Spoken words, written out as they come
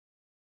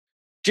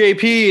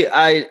JP,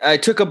 I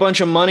took a bunch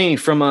of money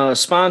from a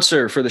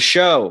sponsor for the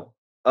show.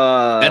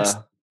 That's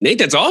Nate.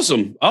 That's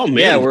awesome. Oh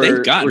man,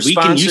 thank God we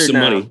can use some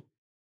money.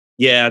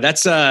 Yeah,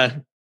 that's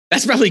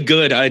probably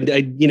good. I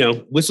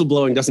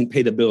whistleblowing doesn't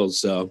pay the bills,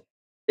 so.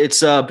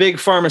 It's a big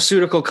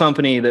pharmaceutical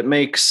company that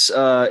makes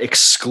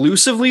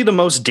exclusively the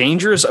most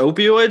dangerous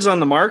opioids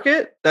on the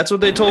market. That's what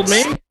they told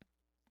me.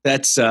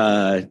 That's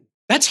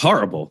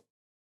horrible.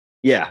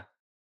 Yeah.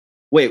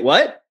 Wait,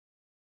 what?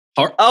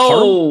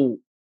 Horrible?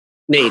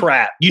 Nate,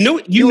 crap. You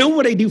know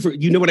what I do for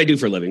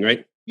a living,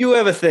 right? You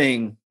have a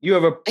thing. You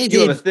have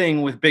a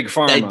thing with Big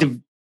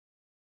Pharma.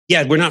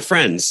 Yeah, we're not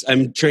friends.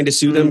 I'm trying to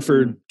sue them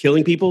for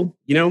killing people,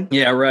 you know?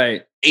 Yeah,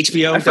 right.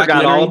 HBO. I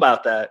forgot all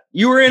about that.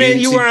 You were in it.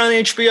 You were on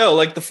HBO,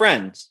 like the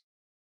Friends.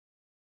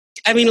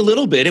 I mean, a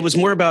little bit. It was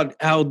more about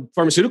how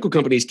pharmaceutical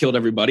companies killed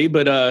everybody,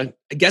 but I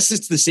guess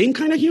it's the same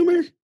kind of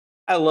humor.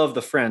 I love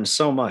the Friends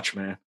so much,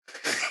 man.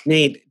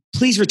 Nate,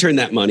 please return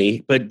that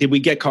money. But did we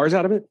get cars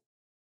out of it?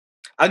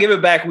 I'll give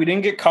it back. We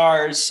didn't get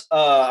cars.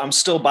 I'm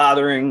still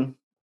bothering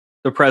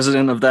the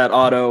president of that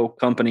auto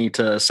company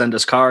to send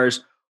us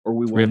cars, or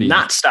we will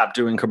not stop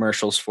doing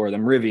commercials for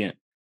them. Rivian,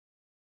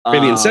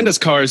 send us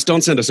cars.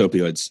 Don't send us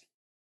opioids.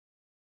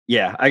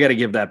 Yeah, I got to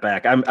give that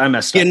back. I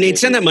messed up. Yeah, Nate,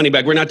 send that money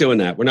back. We're not doing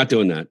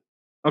that.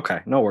 Okay,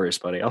 no worries,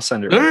 buddy. I'll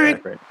send it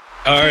back. Right.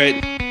 All right.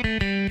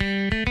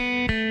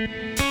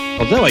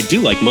 Although I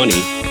do like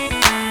money.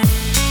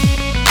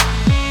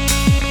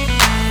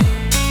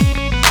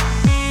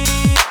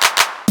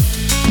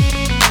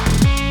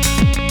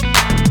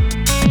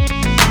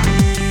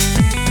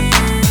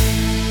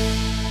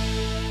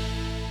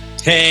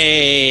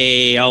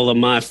 Hey, all of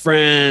my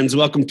friends.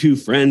 Welcome to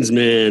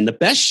Friendsman, the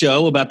best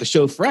show about the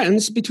show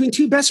Friends between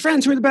two best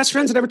friends who are the best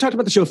friends that ever talked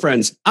about the show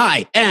Friends.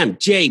 I am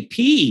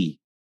JP,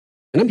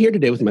 and I'm here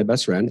today with my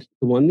best friend,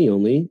 the one, the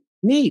only,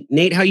 Nate.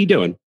 Nate, how you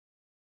doing?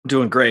 I'm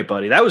doing great,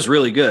 buddy. That was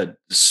really good.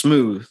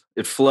 Smooth.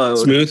 It flowed.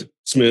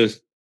 Smooth.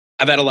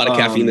 I've had a lot of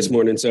caffeine this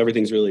morning, so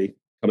everything's really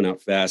coming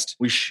out fast.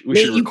 We should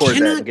record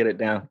that and get it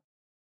down.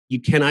 You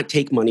cannot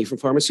take money from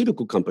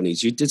pharmaceutical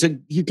companies. You're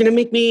going to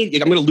make me,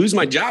 I'm going to lose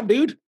my job,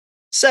 dude.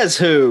 Says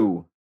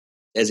who?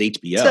 As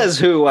HBO. Says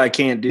who? I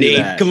can't do Nate,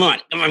 that. Come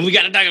on. We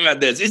got to talk about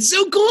this. It's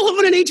so cool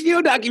having an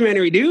HBO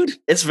documentary, dude.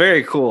 It's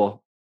very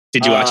cool.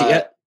 Did you watch it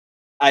yet?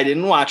 I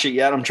didn't watch it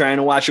yet. I'm trying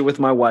to watch it with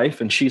my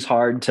wife, and she's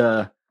hard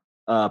to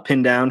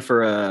pin down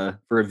for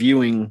a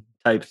viewing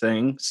type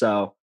thing.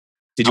 So,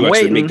 did you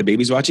actually make the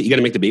babies watch it? You got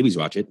to make the babies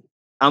watch it.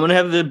 I'm gonna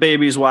have the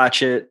babies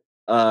watch it.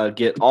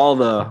 Get all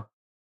the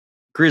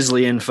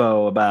grisly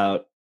info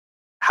about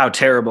how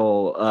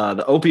terrible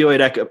the opioid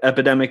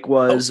epidemic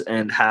was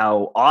and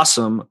how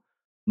awesome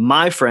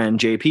my friend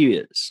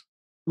JP is.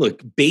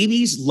 Look,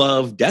 babies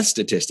love death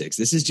statistics.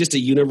 This is just a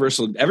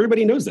universal,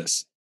 everybody knows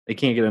this. They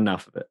can't get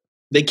enough of it.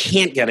 They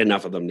can't get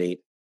enough of them,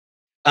 Nate.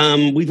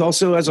 We've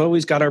also, as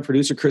always, got our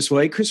producer, Chris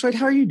White. Chris White,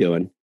 how are you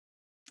doing?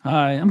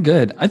 Hi, I'm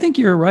good. I think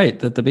you're right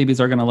that the babies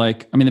are going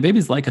to the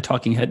babies like a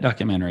talking head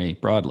documentary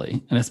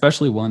broadly, and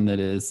especially one that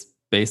is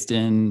based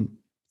in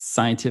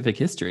scientific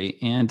history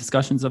and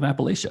discussions of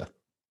Appalachia.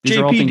 These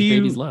are all things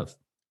babies love.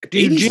 Do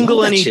you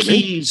jingle any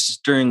keys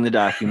during the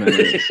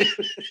documentary?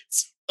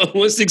 It's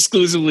almost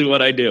exclusively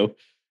what I do.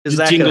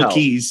 Just jingle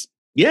keys.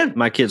 Yeah.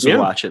 My kids would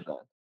watch it,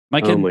 though.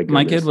 My kid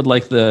would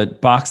like the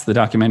box the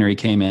documentary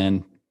came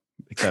in,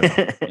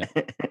 etc.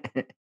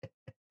 Yeah.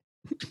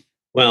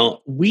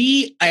 Well,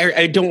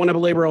 I don't want to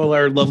belabor all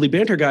our lovely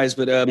banter, guys,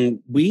 but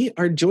we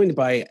are joined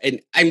by,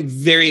 and I'm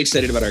very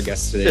excited about our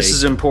guests today. This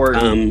is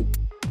important.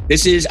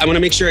 I want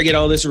to make sure I get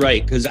all this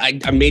right because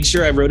I made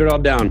sure I wrote it all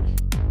down.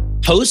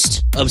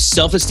 Host of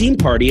Self-Esteem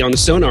Party on the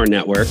Sonar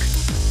Network,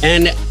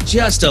 and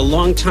just a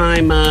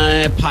long-time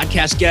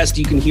podcast guest.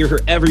 You can hear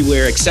her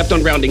everywhere except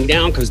on Rounding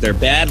Down because they're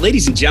bad.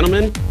 Ladies and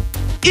gentlemen,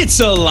 it's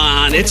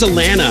Alana. It's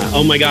Alana.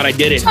 Oh my God, I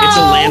did it. It's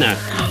Alana.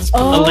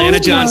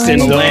 Alana Johnston.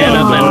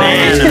 Alana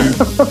Banana.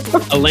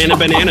 Alana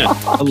Banana.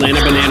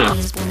 Alana Banana.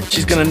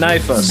 She's going to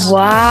knife us.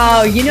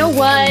 Wow. You know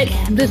what?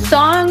 The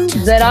song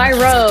that I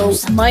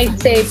wrote might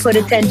say put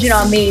attention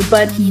on me,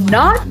 but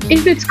not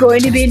if it's going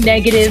to be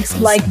negative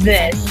like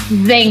this.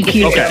 Thank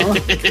you.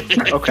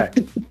 Okay.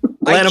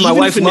 Alana, my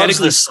wife loves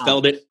this song.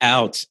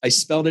 I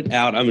spelled it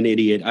out. I'm an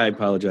idiot. I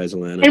apologize,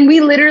 Alana. And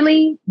we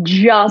literally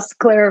just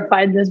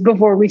clarified this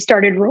before we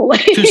started rolling.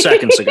 2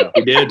 seconds ago.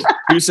 We did.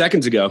 2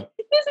 seconds ago.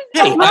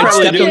 Hey, I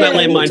stepped on that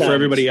landmine for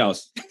everybody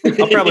else.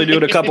 I'll probably do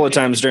it a couple of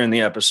times during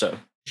the episode.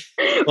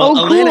 Well,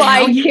 cool. Alana,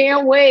 I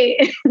can't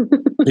wait.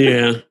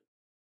 Yeah.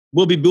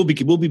 We'll be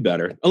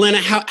better.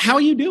 Alana, how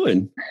are you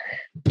doing?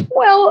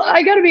 Well,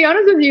 I got to be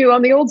honest with you.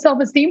 On the old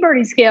self-esteem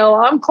party scale,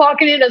 I'm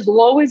clocking it as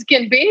low as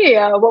can be.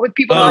 What with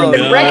people not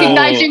even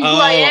recognizing who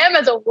I am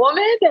as a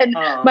woman and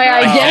my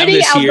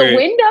identity out the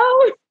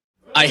window.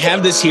 I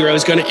have this here. I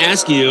was going to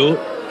ask you,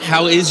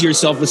 how is your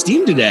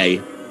self-esteem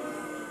today?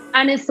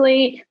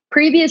 Honestly,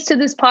 previous to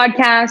this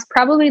podcast,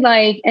 probably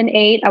like an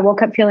 8. I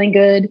woke up feeling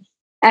good.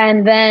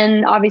 And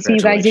then obviously you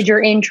guys did your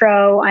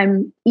intro.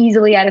 I'm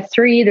easily at a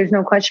 3. There's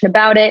no question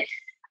about it.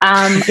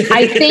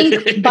 I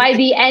think by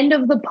the end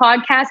of the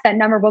podcast, that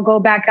number will go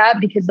back up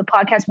because the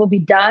podcast will be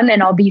done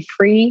and I'll be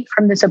free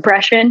from this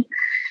oppression.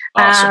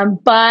 Awesome.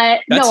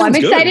 But I'm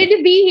excited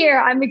to be here.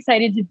 I'm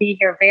excited to be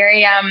here.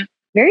 Very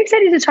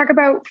excited to talk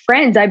about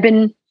Friends. I've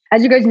been,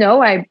 as you guys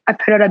know, I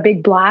put out a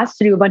big blast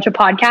to do a bunch of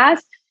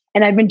podcasts,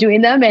 and I've been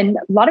doing them, and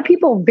a lot of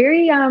people,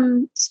 very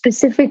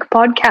specific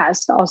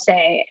podcasts, I'll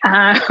say.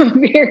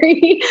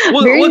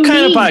 What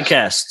kind of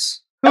podcasts?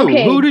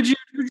 Who did you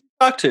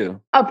talk to?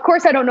 Of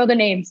course, I don't know the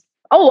names.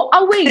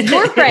 Oh, wait,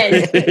 your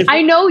friends.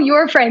 I know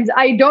your friends.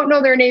 I don't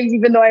know their names,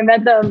 even though I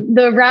met them.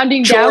 The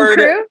Rounding Down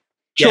crew.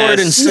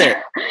 Jordan Sit.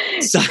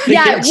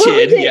 Yeah, what was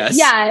it? Yes.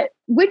 Yeah.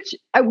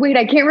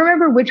 I can't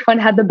remember which one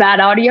had the bad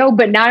audio,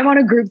 but now I'm on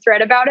a group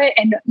thread about it,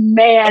 and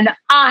man,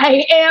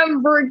 I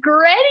am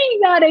regretting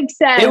that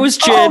accent. It was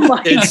Chid.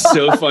 It's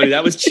so funny.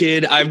 That was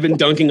Chid. I've been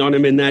dunking on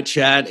him in that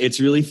chat. It's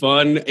really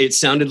fun. It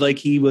sounded like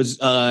he was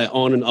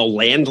on a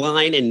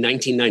landline in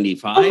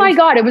 1995. Oh my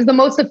God, it was the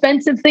most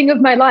offensive thing of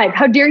my life.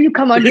 How dare you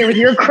come on here with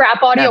your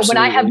crap audio when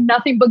I have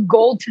nothing but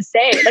gold to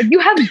say? Like, you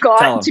have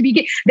got to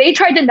be. They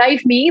tried to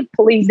knife me.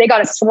 Please, they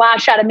got a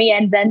slash out of me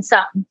and then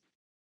some.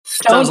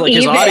 Sounds like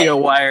his audio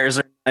wires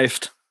are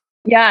knifed.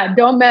 Yeah,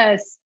 don't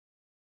mess.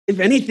 If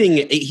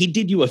anything, he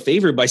did you a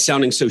favor by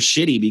sounding so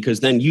shitty, because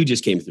then you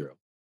just came through.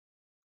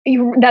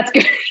 That's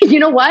good. You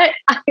know what?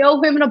 I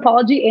owe him an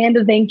apology and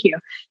a thank you.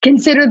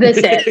 Consider this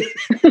it.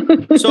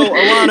 So,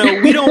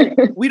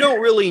 Alana, we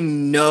don't really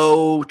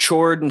know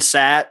Chord and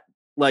Sat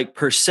like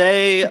per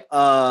se.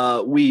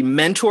 We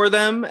mentor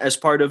them as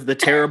part of the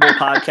Terrible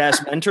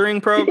Podcast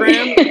mentoring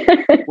program,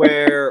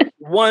 where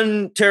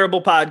one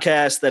terrible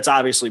podcast that's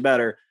obviously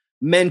better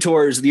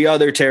mentors the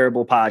other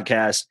terrible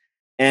podcast.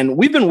 And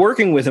we've been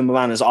working with him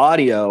on his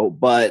audio,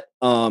 but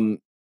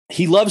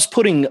he loves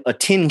putting a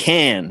tin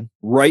can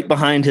right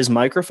behind his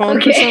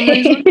microphone for some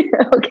reason.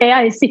 Okay,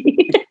 I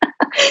see.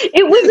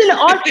 It was an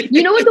odd,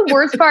 you know what the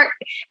worst part,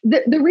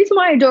 the reason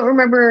why I don't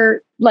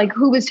remember like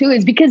who was who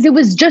is because it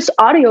was just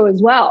audio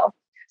as well.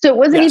 So it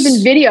wasn't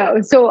even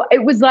video. So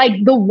it was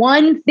like the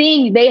one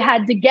thing they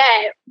had to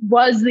get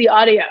was the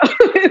audio.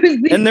 It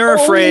was the and they're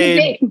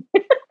afraid.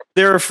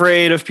 They're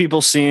afraid of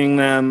people seeing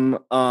them.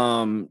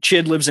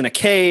 Chid lives in a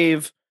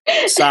cave.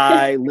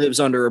 Sai lives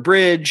under a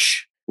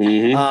bridge.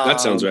 Mm-hmm.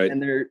 That sounds right.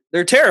 And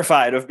they're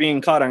terrified of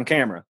being caught on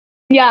camera.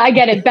 Yeah, I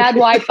get it. Bad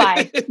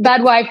Wi-Fi. Bad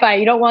Wi-Fi.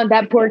 You don't want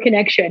that poor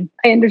connection.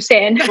 I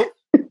understand.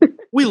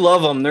 We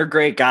love them. They're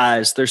great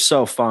guys. They're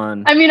so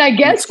fun. I mean, I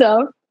guess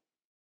so.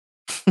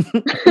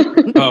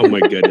 Oh my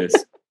goodness.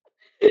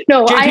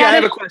 No, JP, I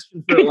have a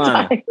question for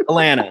Alana.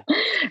 Alana,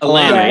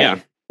 yeah.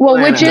 Well,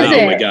 Alana. Which is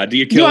it? Oh my God. Do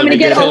you want me to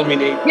get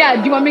Yeah,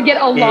 do you want me to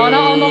get Alana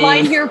on the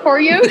line here for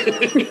you?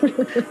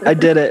 I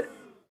did it.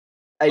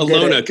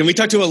 Alona. Can we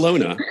talk to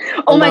Alona?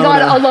 Oh my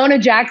God,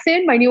 Alona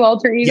Jackson, my new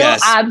alter ego?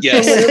 Yes,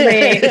 absolutely.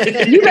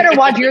 Yes. You better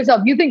watch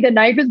yourself. You think the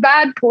knife is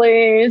bad?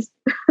 Please.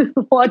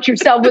 Watch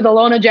yourself with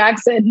Alona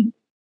Jackson.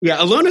 Yeah,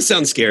 Alona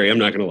sounds scary. I'm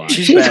not going to lie.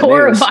 She's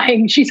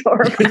horrifying. News. She's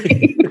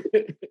horrifying.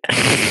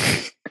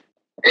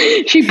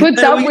 She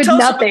puts up with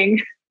nothing.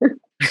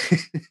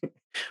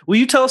 Will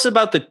you tell us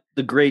about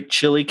the great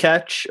chili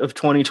catch of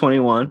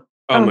 2021?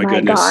 Oh my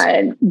goodness.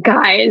 God,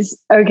 guys.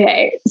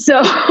 Okay. So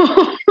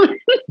what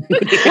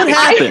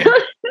happened?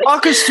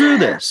 Walk us through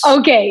this.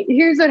 Okay.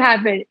 Here's what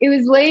happened. It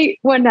was late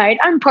one night.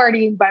 I'm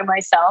partying by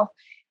myself.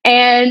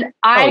 And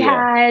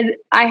I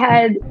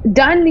had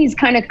done these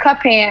kind of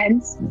cup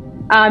hands.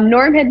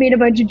 Norm had made a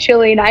bunch of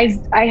chili, and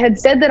I had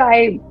said that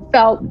I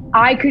felt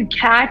I could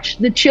catch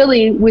the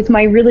chili with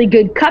my really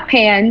good cup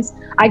hands.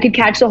 I could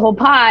catch the whole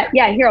pot.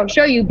 Yeah, here, I'll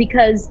show you,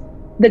 because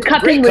the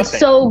cupping was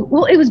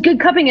it was good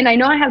cupping, and I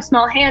know I have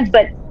small hands,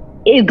 but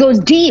it goes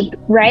deep,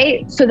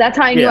 right? So that's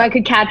how I knew I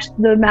could catch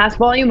the mass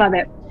volume of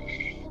it.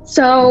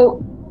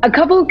 So a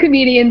couple of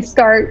comedians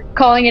start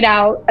calling it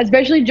out,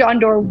 especially John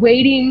Doerr,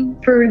 waiting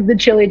for the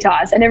chili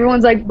toss. And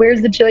everyone's like,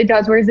 where's the chili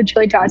toss? Where's the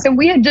chili toss? And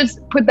we had just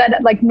put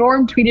that, like,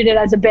 Norm tweeted it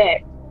as a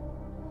bit.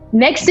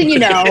 Next thing you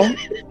know,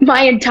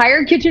 my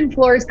entire kitchen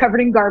floor is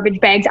covered in garbage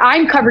bags.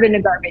 I'm covered in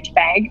a garbage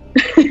bag.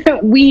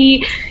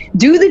 We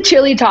do the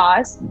chili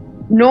toss.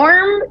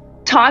 Norm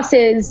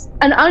tosses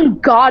an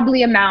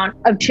ungodly amount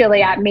of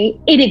chili at me.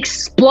 It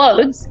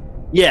explodes.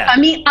 Yeah. I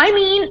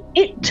mean,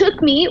 it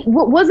took me,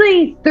 what was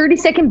a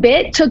 30-second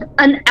bit, took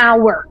an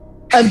hour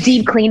of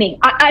deep cleaning.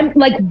 I'm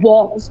like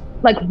walls,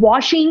 like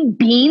washing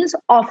beans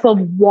off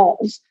of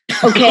walls.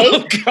 Okay.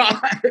 Oh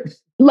God.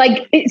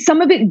 Like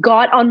some of it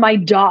got on my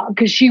dog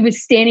because she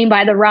was standing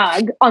by the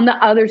rug on the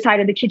other side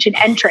of the kitchen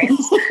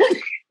entrance.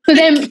 So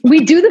then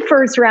we do the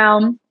first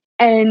round,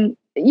 and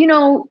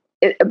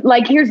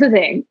like, here's the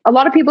thing. A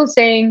lot of people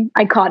saying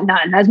I caught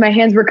none, as my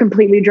hands were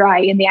completely dry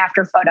in the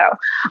after photo.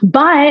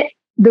 But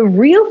the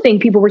real thing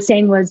people were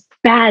saying was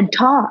bad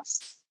toss.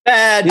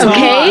 Bad toss.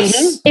 Okay?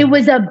 It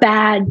was a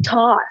bad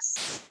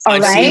toss. All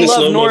I've right. seen the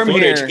slow-mo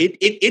footage. Here.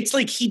 It's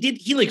like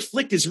he like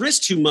flicked his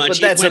wrist too much.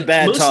 But that's a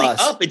bad mostly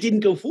toss. Up, it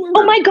didn't go forward.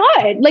 Oh my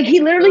God. Like, he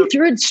literally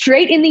threw it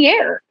straight in the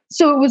air.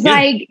 So it was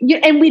like,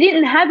 and we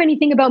didn't have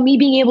anything about me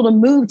being able to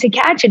move to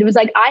catch it. It was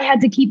like, I had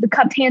to keep the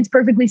cupped hands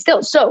perfectly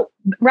still. So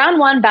round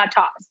 1, bad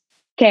toss.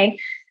 Okay.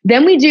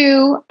 Then we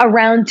do a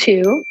round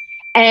 2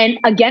 and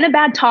again, a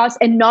bad toss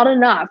and not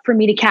enough for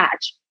me to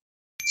catch.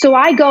 So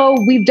I go,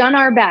 we've done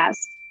our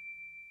best.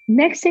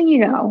 Next thing you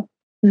know,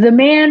 the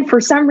man,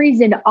 for some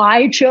reason,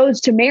 I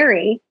chose to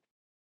marry,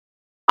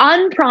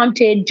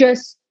 unprompted,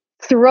 just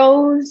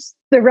throws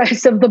the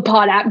rest of the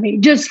pot at me,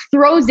 just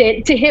throws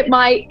it to hit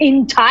my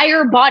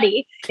entire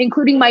body,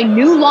 including my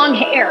new long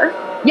hair.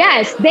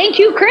 Yes. Thank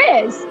you,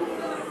 Chris.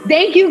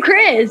 Thank you,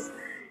 Chris.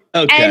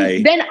 Okay.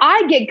 And then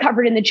I get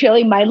covered in the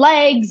chili, my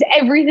legs,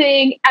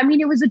 everything. I mean,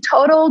 it was a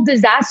total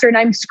disaster and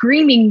I'm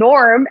screaming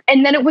Norm.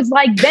 And then it was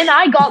like, then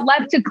I got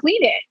left to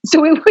clean it.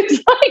 So it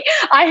was like,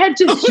 I had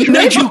to strip.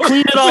 Did you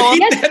clean it all?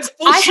 Yes,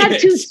 I had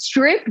to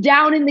strip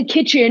down in the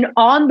kitchen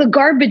on the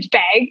garbage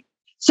bag.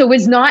 So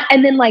it's not,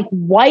 and then like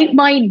wipe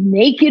my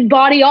naked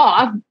body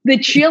off, the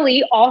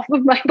chili off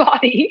of my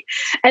body,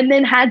 and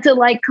then had to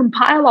like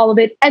compile all of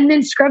it and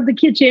then scrub the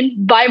kitchen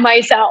by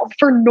myself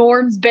for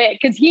Norm's bit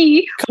because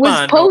he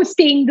was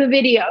posting the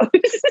videos.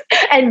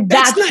 And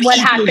that's what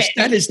happened.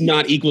 That is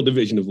not equal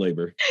division of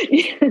labor.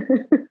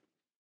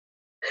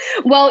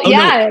 Well,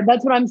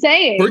 that's what I'm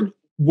saying.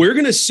 We're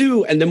going to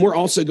sue, and then we're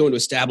also going to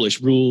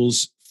establish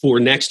rules for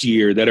next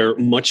year that are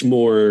much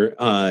more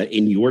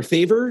in your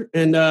favor.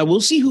 And we'll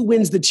see who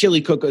wins the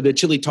chili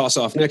toss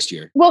off next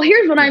year. Well,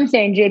 here's what I'm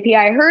saying, JP.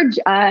 I heard,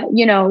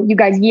 you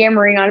guys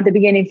yammering on at the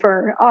beginning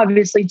for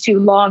obviously too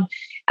long.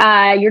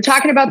 You're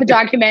talking about the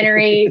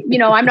documentary,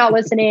 I'm not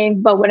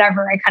listening, but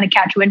whatever, I kind of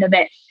catch wind of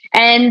it.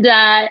 And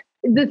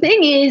the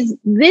thing is,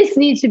 this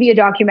needs to be a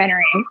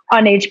documentary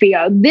on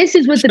HBO. This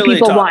is what the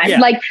people want. Yeah.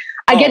 Like,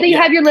 I get that you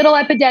have your little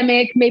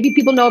epidemic. Maybe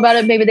people know about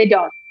it. Maybe they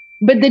don't.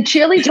 But the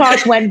chili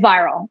toss went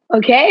viral,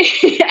 okay?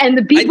 And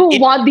the people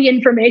want the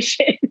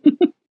information.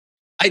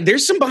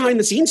 There's some behind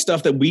the scenes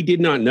stuff that we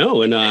did not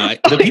know. And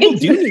the people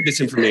do need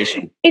this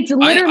information. It's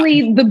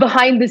literally the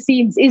behind the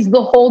scenes is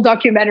the whole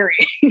documentary.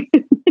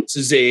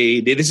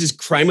 This is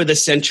Crime of the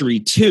Century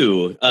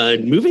 2,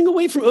 moving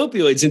away from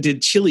opioids into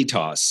chili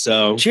toss.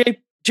 So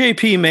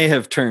JP may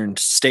have turned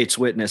state's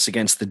witness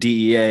against the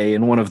DEA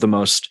in one of the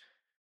most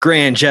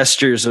grand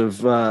gestures of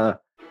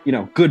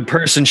good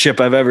personship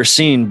I've ever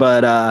seen,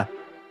 but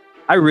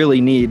I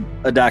really need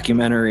a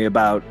documentary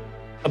about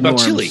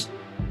chili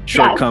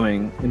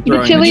shortcoming and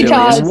the chili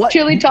toss.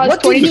 Chili toss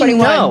 2021.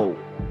 Know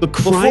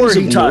before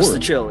he tossed the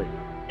chili?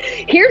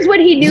 Here's what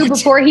he knew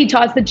before he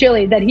tossed the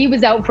chili: that he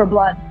was out for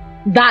blood.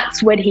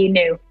 That's what he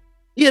knew.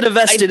 He had a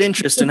vested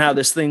interest in how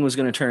this thing was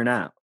going to turn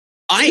out.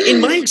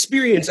 In my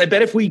experience, I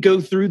bet if we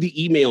go through the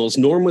emails,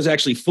 Norm was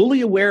actually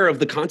fully aware of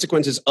the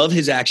consequences of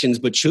his actions,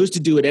 but chose to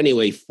do it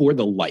anyway for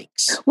the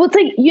likes. Well, it's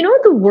like,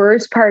 what the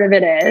worst part of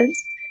it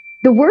is?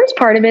 The worst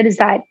part of it is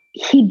that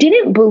he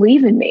didn't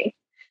believe in me.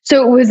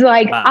 So it was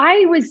like, wow.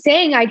 I was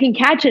saying I can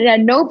catch it. And at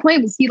no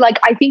point was he like,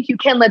 I think you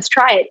can, let's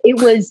try it.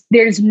 It was,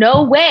 there's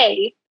no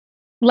way,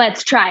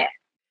 let's try it.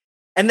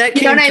 And that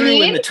came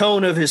through in the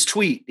tone of his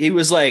tweet. He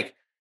was like,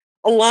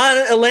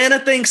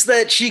 Alana thinks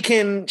that she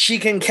can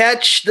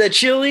catch the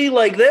chili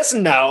like this.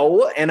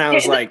 No. And I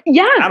was like,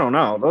 I don't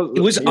know.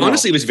 It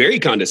was very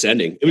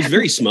condescending. It was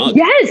very smug.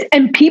 Yes.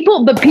 And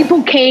people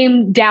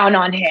came down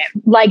on him.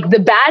 Like the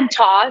bad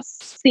toss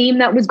theme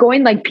that was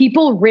going, like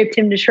people ripped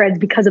him to shreds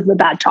because of the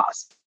bad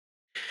toss.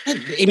 I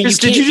mean,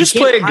 did you just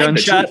play a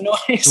gunshot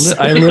noise?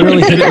 I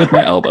literally hit it with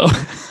my elbow.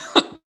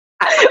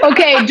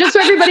 Okay, just so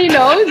everybody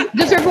knows,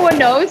 just so everyone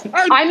knows,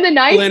 I'm the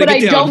knife, but I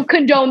don't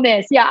condone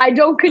this. Yeah, I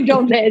don't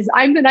condone this.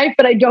 I'm the knife,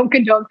 but I don't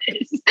condone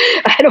this.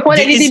 I don't want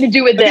anything to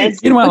do with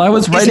this. Meanwhile, I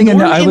was writing it.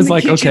 I was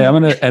like, okay, I'm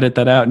going to edit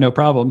that out. No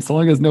problem. So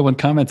long as no one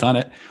comments on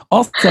it.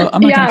 Also,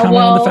 I'm not going to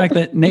comment on the fact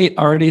that Nate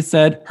already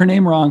said her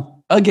name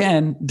wrong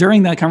again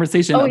during that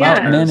conversation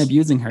about men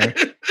abusing her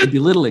and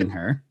belittling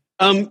her.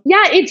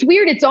 Yeah, it's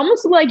weird. It's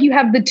almost like you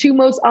have the two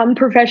most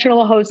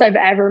unprofessional hosts I've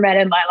ever met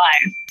in my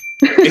life.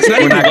 It's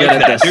not even like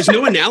that. There's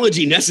no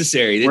analogy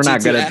necessary. We're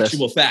not good at this.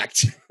 Actual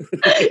fact.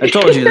 I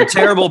told you, the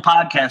Terrible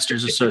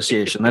Podcasters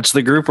Association. That's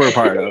the group we're a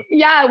part of.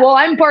 Yeah, well,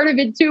 I'm part of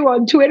it too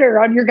on Twitter,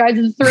 on your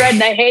guys' thread,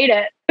 and I hate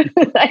it.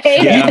 I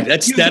hate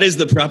it. That is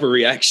the proper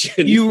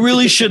reaction. You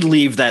really should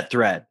leave that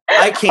thread.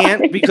 I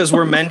can't because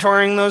we're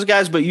mentoring those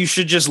guys, but you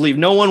should just leave.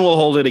 No one will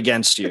hold it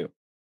against you.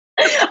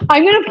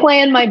 I'm going to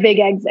plan my big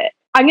exit.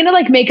 I'm going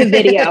to make a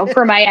video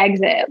for my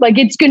exit.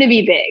 It's going to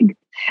be big.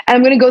 And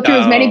I'm going to go through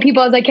as many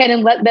people as I can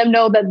and let them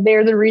know that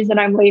they're the reason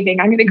I'm leaving.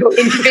 I'm going to go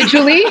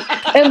individually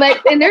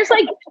and there's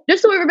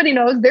just so everybody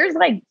knows, there's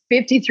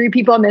 53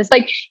 people on this.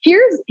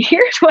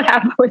 Here's what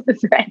happened with the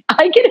thread.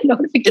 I get a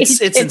notification.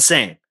 It's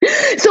insane.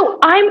 So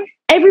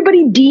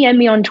everybody DM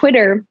me on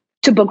Twitter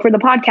to book for the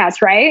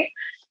podcast, right?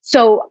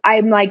 So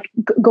I'm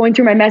going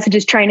through my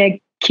messages, trying to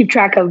keep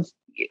track of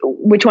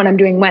which one I'm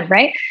doing when,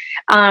 right?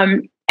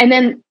 And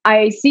then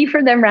I see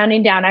for them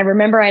rounding down. I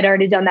remember I'd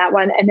already done that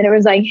one. And then it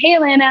was like, hey,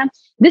 Alana,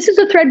 this is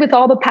a thread with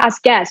all the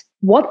past guests.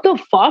 What the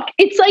fuck?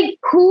 It's like,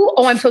 who?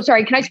 Oh, I'm so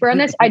sorry. Can I swear on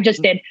this? I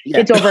just did. Yeah.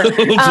 It's over.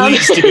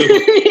 Please do.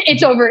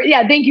 It's over.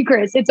 Yeah. Thank you,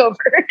 Chris. It's over.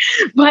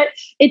 But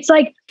it's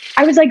like,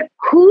 I was like,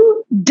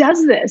 who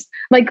does this?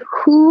 Like,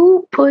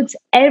 who puts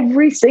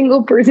every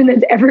single person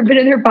that's ever been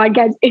in their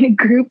podcast in a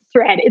group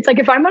thread? It's like,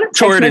 if I'm on a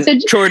text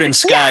message. Jordan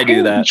Sky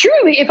do that.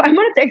 Truly, if I'm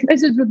on a text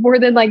message with more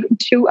than like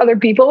 2 other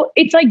people,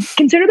 it's like,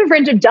 consider the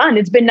friendship done.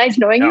 It's been nice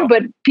knowing you,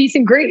 but peace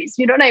and grace.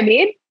 You know what I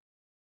mean?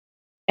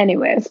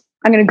 Anyways,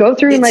 I'm going to go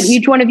through and let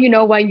each one of you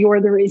know why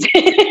you're the reason.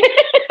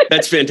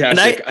 That's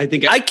fantastic. I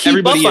think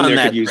everybody in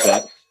there could use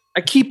that.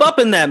 I keep up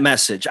in that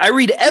message. I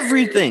read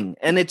everything,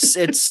 and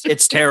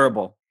it's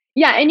terrible.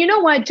 Yeah, and you know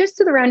what? Just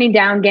to the rounding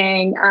down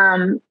gang,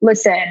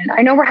 listen,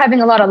 I know we're having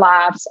a lot of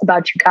laughs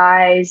about you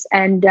guys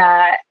and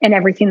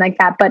everything like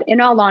that, but in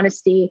all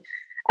honesty,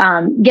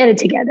 get it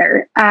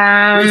together.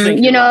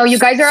 You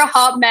guys are a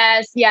hot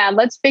mess. Yeah,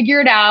 let's figure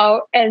it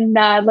out, and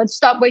let's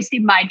stop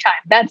wasting my time.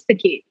 That's the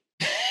key.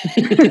 I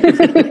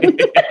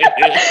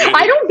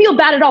don't feel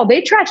bad at all.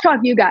 They trash talk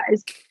you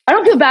guys. I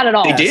don't feel bad at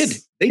all. They did.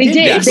 They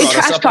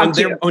trash talk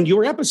on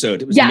your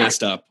episode. It was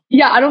messed up.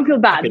 Yeah, I don't feel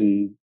bad.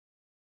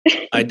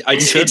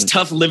 It's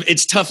tough.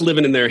 It's tough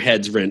living in their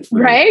heads, rent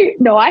free. Right?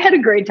 No, I had a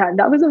great time.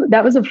 That was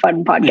a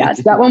fun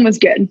podcast. That one was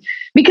good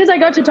because I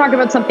got to talk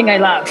about something I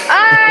love.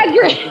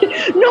 Great.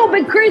 No,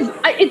 but Chris,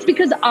 it's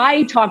because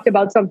I talked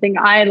about something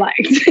I liked.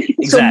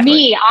 Exactly. So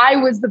me, I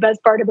was the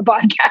best part of the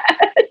podcast.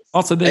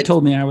 Also, they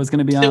told me I was going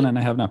to be on, and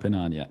I have not been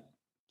on yet.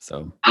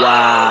 So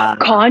wow,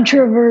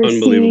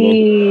 controversy.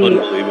 Unbelievable.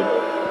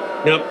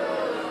 Nope.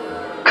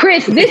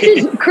 Chris,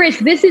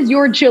 this is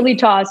your chili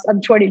toss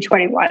of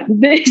 2021.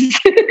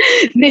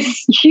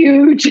 This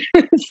huge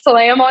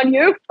slam on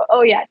you.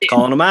 Oh yeah, dude.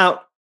 Calling them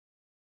out.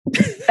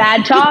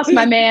 Bad toss,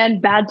 my man.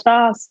 Bad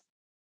toss.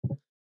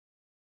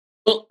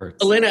 Well,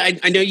 Elena,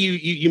 I know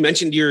you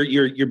mentioned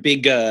your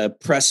big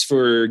press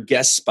for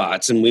guest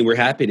spots, and we were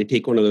happy to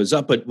take one of those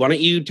up. But why don't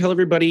you tell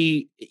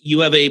everybody you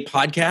have a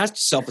podcast,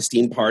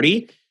 Self-Esteem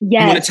Party?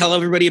 Yes. You want to tell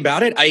everybody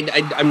about it?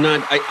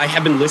 I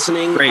have been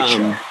listening. Great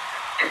show.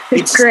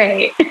 It's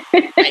great.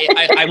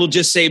 I will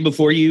just say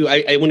before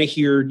I want to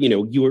hear,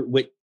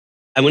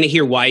 I want to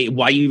hear why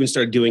you even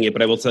started doing it.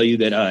 But I will tell you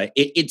that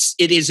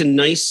it is a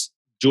nice,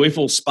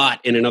 joyful spot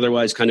in an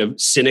otherwise kind of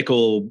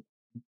cynical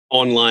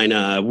online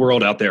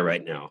world out there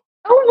right now.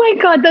 Oh my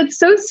God, that's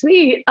so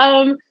sweet.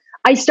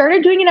 I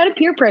started doing it out of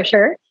peer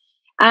pressure.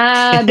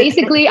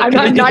 Basically, I'm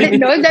not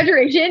no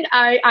exaggeration.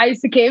 I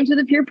succumbed to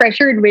the peer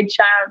pressure in which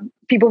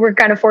people were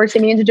kind of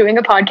forcing me into doing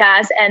a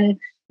podcast, and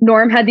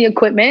Norm had the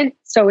equipment.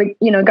 So it,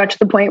 got to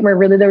the point where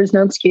really there was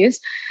no excuse.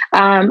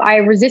 I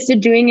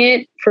resisted doing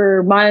it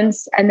for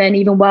months. And then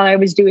even while I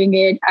was doing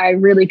it, I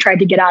really tried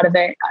to get out of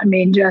it. I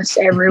mean, just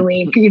every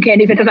week, you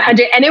can't even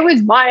imagine. And it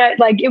was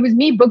it was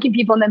me booking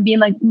people and then being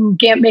like,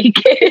 can't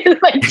make it.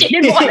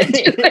 Didn't want to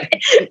do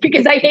it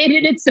because I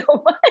hated it so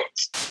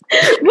much.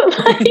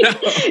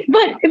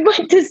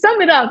 But to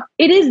sum it up,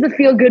 it is the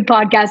feel good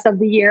podcast of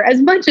the year.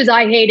 As much as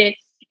I hate it,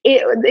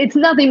 it's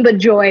nothing but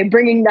joy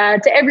bringing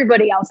that to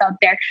everybody else out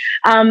there.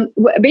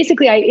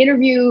 Basically, I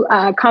interview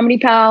comedy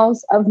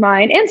pals of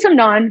mine and some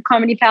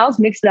non-comedy pals,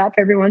 mix it up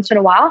every once in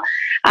a while.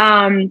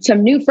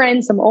 Some new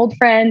friends, some old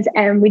friends,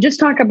 and we just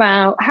talk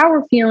about how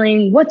we're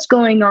feeling, what's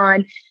going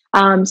on,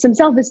 some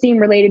self-esteem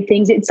related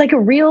things. It's like a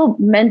real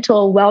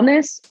mental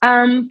wellness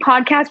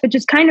podcast, which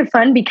is kind of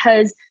fun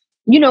because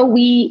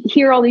we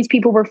hear all these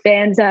people we're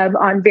fans of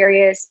on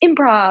various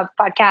improv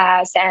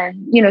podcasts and,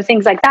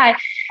 things like that.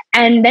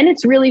 And then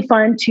it's really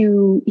fun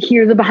to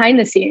hear the behind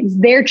the scenes,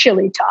 their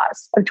chili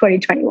toss of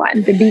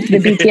 2021, the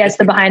BTS,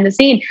 the behind the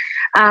scene,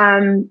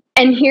 and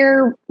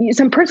hear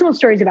some personal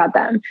stories about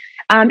them.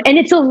 And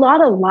it's a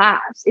lot of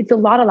laughs.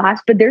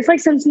 But there's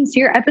some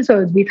sincere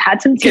episodes. We've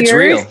had some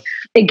tears.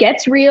 It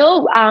gets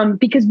real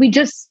because we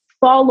just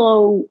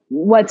follow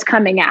what's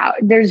coming out.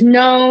 There's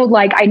no,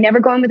 I never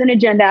go in with an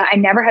agenda. I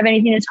never have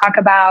anything to talk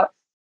about.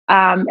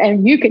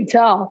 And you can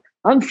tell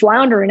I'm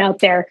floundering out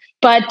there,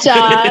 but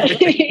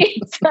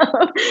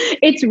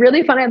it's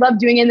really fun. I love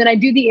doing it. And then I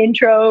do the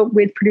intro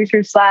with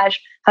producer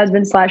 /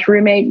 husband /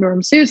 roommate,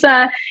 Norm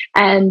Sousa.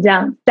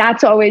 And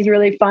that's always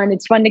really fun.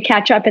 It's fun to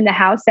catch up in the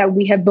house that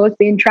we have both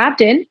been trapped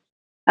in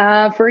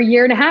for a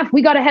year and a half.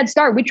 We got a head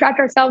start. We trapped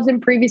ourselves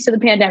in previous to the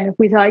pandemic.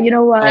 We thought, you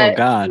know what? Oh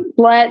God.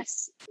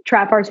 Let's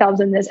trap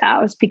ourselves in this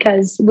house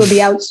because we'll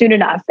be out soon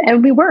enough.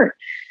 And we weren't.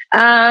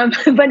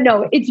 But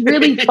no, it's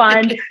really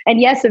fun. And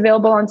yes,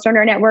 available on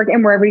Sonar Network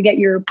and wherever you get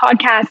your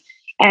podcast.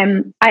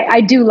 And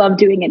I do love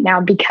doing it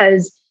now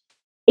because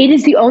it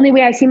is the only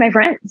way I see my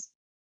friends.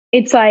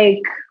 It's like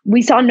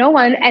we saw no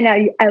one.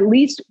 And at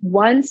least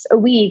once a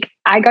week,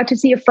 I got to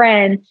see a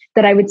friend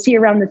that I would see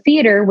around the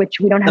theater, which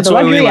we don't have the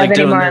luxury of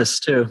anymore. Doing this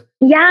too.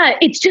 Yeah,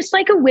 it's just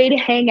like a way to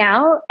hang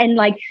out. And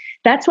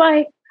that's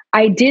why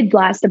I did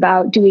blast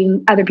about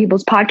doing other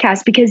people's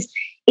podcasts, because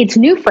it's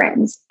new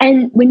friends.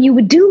 And when you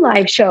would do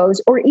live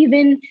shows or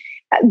even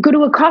go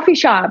to a coffee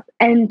shop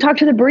and talk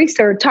to the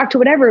barista or talk to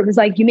whatever, it was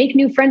like you make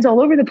new friends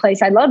all over the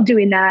place. I love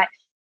doing that.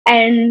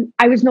 and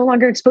I was no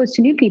longer exposed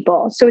to new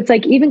people. So it's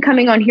like, even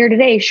coming on here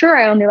today, sure,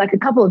 I only like a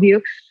couple of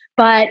you,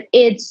 but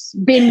it's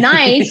been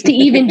nice to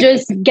even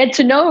just get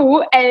to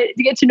know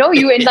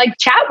you and like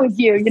chat with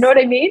you. You know what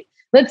I mean?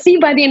 Let's see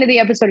by the end of the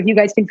episode if you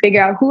guys can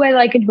figure out who I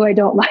like and who I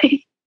don't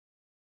like.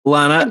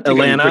 Alana.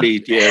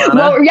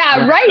 Well,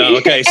 yeah, right. Oh,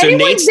 okay, so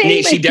Nate,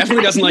 she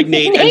definitely doesn't like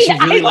Nate, and she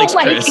really likes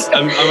Chris.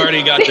 I've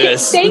already got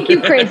this. Thank you,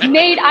 Chris.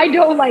 Nate, I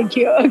don't like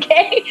you,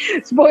 okay?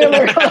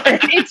 Spoiler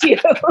alert, it's you.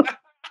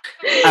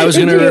 I was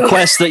going to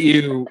request that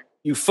you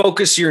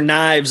focus your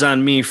knives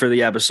on me for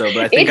the episode,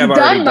 but I think I've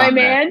already done my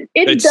man.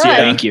 It's done. Yeah,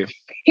 thank you.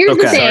 Here's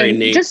the thing,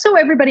 Sorry, just so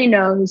everybody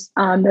knows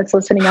that's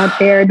listening out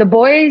there, the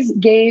boys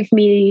gave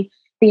me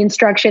the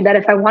instruction that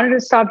if I wanted to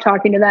stop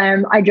talking to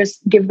them, I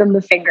just give them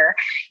the finger.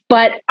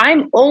 But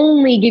I'm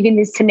only giving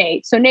this to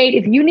Nate. So Nate,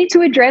 if you need to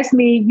address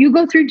me, you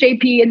go through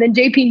JP, and then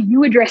JP,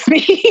 you address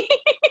me.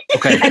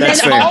 Okay, and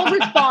that's then fair. I'll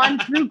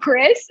respond through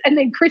Chris, and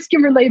then Chris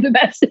can relay the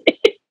message.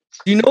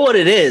 You know what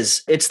it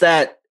is? It's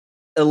that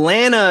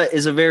Atlanta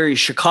is a very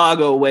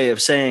Chicago way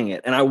of saying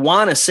it. And I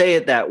want to say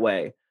it that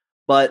way.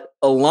 But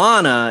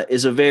Alana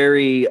is a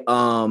very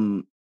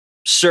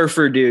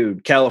surfer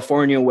dude,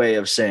 California way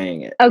of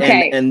saying it.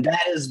 Okay. And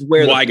that is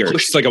where Weiger.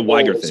 It's like a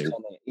Weiger thing.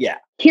 Yeah.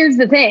 Here's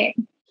the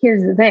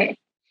thing.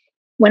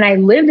 When I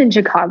lived in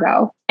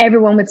Chicago,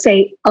 everyone would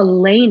say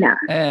Elena.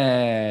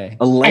 Hey.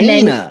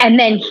 Elena. And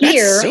then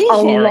here, so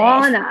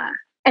Alana.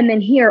 And then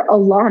here,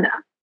 Alana.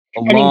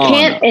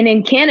 And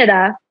in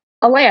Canada,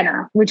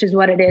 Alana, which is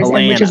what it is,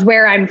 and which is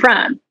where I'm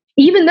from.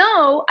 Even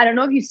though, I don't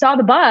know if you saw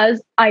the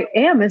buzz, I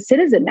am a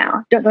citizen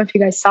now. Don't know if you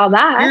guys saw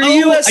that. You're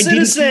a U.S.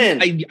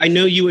 citizen. I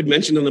know you had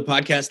mentioned on the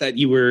podcast that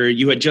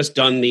you had just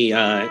done the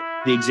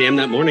exam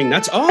that morning.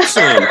 That's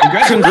awesome.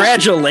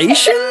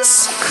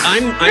 Congratulations.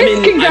 I'm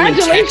in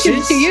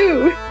Texas. To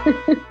you.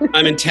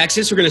 I'm in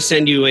Texas. We're going to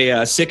send you a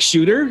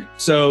 6-shooter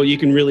so you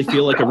can really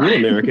feel like a real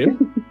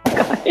American.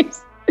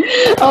 Guys.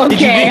 Did Okay. you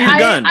get your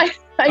gun?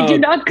 I do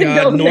not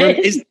condone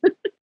this.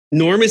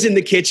 Norm is in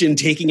the kitchen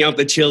taking out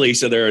the chili,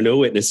 so there are no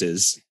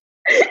witnesses.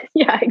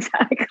 Yeah,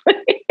 exactly.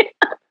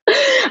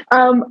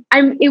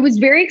 It was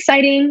very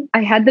exciting.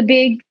 I had the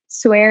big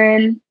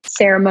swear-in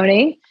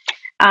ceremony,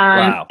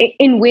 Wow.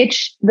 in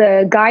which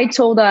the guy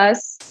told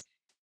us,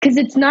 because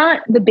it's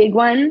not the big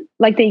one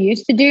like they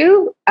used to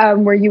do,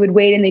 where you would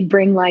wait and they'd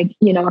bring like,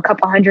 a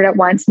couple hundred at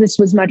once. This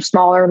was much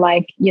smaller,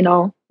 like,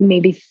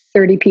 maybe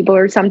 30 people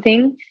or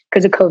something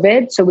because of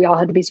COVID. So we all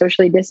had to be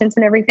socially distanced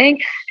and everything.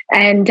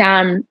 And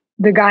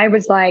the guy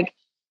was like,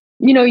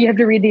 you have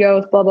to read the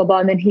oath, blah, blah, blah.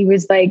 And then he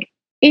was like,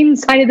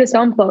 inside of this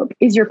envelope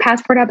is your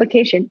passport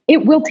application.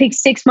 It will take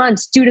 6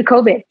 months due to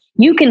COVID.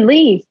 You can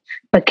leave,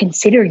 but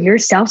consider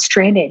yourself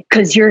stranded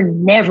because you're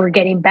never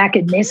getting back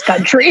in this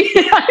country.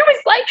 I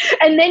was like,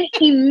 and then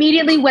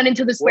immediately went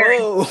into the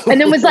swearing.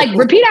 And then was like,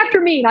 repeat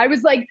after me. And I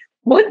was like,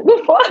 what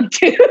the fuck,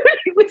 dude?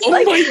 It was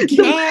my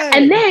God.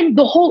 And then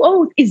the whole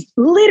oath is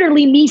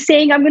literally me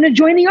saying I'm going to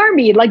join the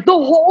army. Like the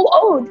whole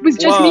oath was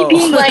just me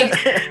being like,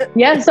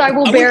 yes, I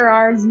will bear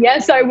arms.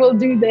 Yes, I will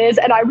do this.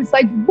 And I was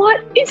like,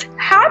 what is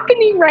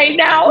happening right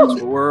now?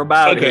 That's what we're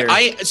about here.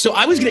 So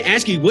I was going to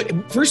ask you,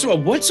 first of all,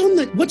 what's on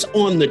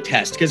the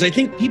test? Because I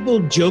think people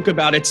joke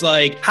about it's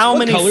like how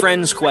many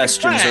friends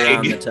questions are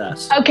on the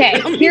test? Okay,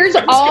 here's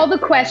all the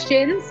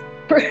questions.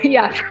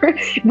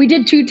 We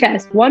did 2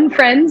 tests, 1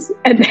 friends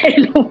and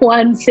then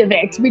 1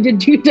 civics. We did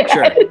 2 tests.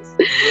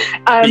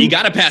 Sure. You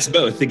got to pass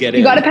both to get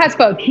in. You got to pass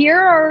both. Here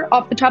are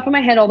off the top of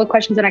my head all the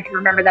questions that I can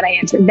remember that I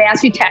answered. They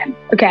asked you 10.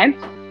 Okay.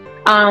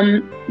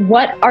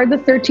 What are the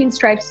 13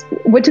 stripes?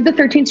 What did the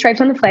 13 stripes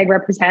on the flag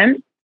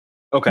represent?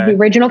 Okay. The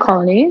original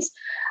colonies.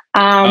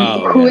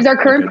 Who is our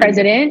current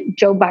president?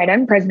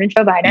 President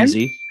Joe Biden.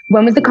 Easy.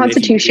 When was the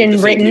Constitution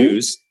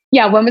written?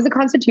 Yeah. When was the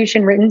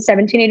Constitution written?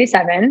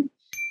 1787.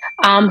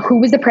 Who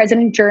was the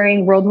president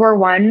during World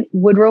War I?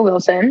 Woodrow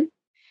Wilson.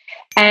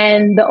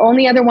 And the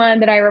only other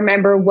one that I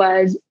remember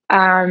was,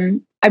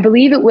 I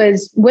believe it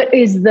was, what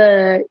is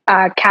the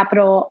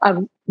capital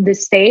of the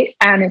state?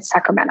 And it's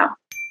Sacramento.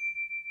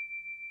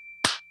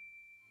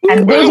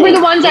 And those were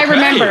the ones I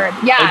remembered.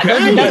 Yeah,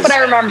 that's what I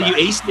remember. You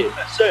aced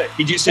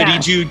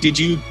it.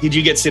 Did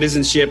you get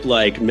citizenship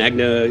like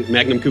magna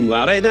cum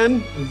laude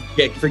then?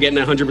 For getting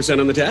 100%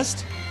 on the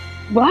test?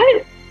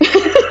 What?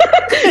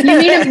 You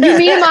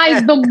mean am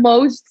I the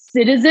most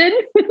citizen?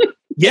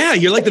 Yeah,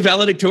 you're like the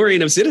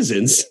valedictorian of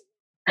citizens.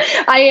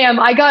 I am.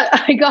 I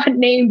got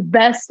named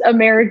Best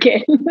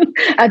American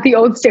at the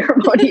oath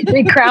ceremony.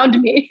 They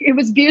crowned me. It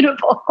was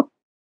beautiful.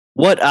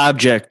 What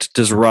object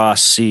does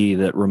Ross see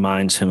that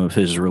reminds him of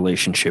his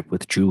relationship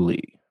with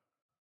Julie?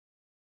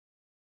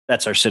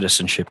 That's our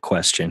citizenship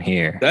question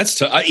here.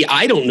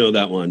 I don't know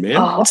that one, man.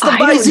 It's the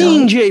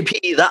Visine,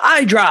 JP, the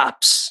eye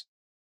drops.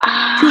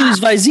 Julie's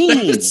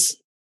Visine.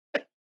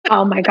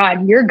 Oh my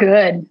God, you're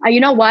good. You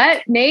know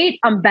what,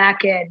 Nate? I'm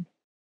back in.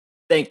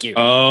 Thank you.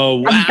 Oh,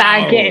 wow. I'm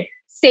back in.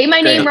 Say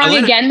my name wrong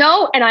again,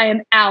 though, and I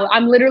am out.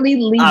 I'm literally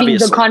leaving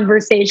the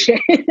conversation.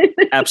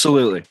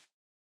 Absolutely.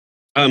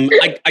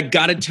 I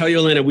gotta tell you,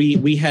 Elena,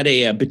 we had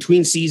a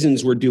between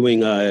seasons. We're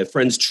doing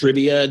Friends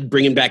trivia,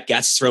 bringing back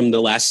guests from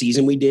the last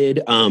season we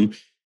did.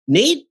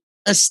 Nate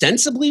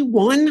ostensibly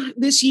won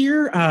this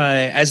year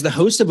as the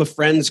host of a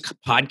Friends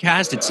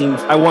podcast. It seemed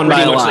I won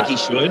by a lot. Like he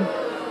should.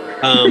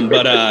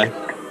 But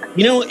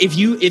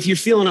if you're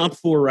feeling up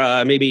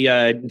for maybe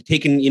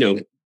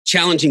taking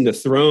challenging the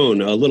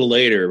throne a little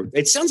later,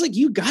 it sounds like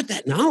you got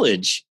that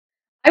knowledge.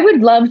 I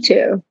would love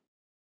to.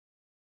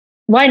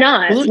 Why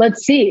not? Well,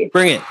 let's see.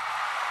 Bring it.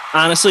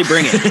 Honestly,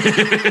 bring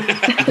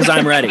it. Because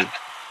I'm ready.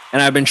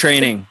 And I've been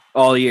training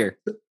all year.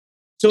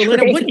 So,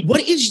 Elena,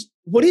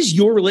 what is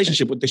your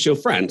relationship with the show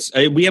Friends?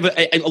 We have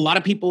a lot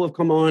of people have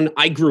come on.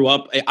 I grew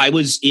up. I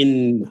was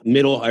in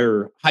middle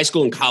or high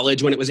school and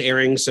college when it was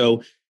airing.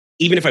 So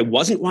even if I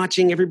wasn't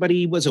watching,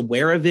 everybody was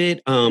aware of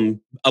it. A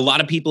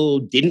lot of people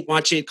didn't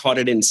watch it, caught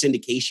it in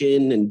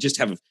syndication, and just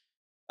have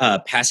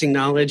passing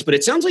knowledge. But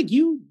it sounds like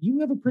you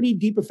have a pretty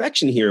deep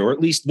affection here, or at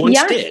least once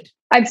did.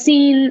 I've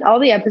seen all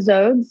the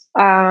episodes.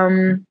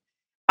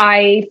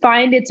 I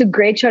find it's a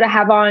great show to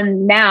have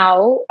on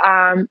now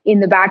in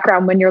the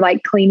background when you're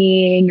like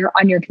cleaning, you're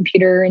on your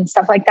computer and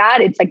stuff like that.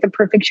 It's like the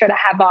perfect show to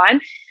have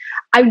on.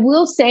 I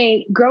will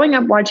say, growing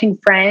up watching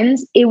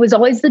Friends, it was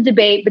always the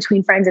debate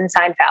between Friends and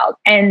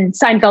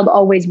Seinfeld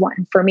always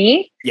won for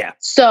me. Yeah.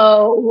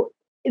 So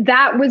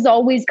that was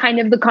always kind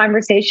of the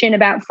conversation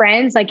about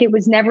Friends. Like, it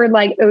was never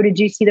like, oh, did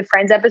you see the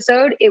Friends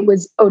episode? It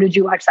was, oh, did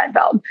you watch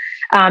Seinfeld?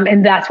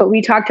 And that's what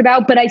we talked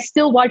about. But I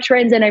still watch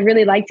Friends and I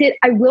really liked it.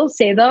 I will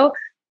say, though,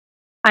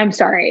 I'm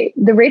sorry,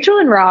 the Rachel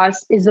and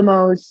Ross is the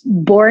most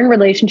boring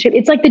relationship.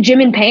 It's like the Jim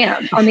and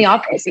Pam on The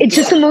Office. It's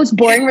just the most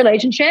boring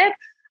relationship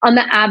on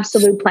the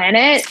absolute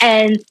planet.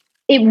 And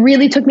it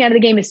really took me out of the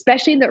game,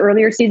 especially in the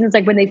earlier seasons,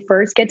 like when they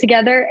first get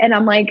together. And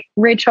I'm like,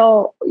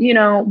 Rachel,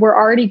 we're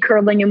already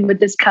curling him with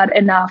this cut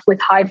enough with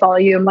high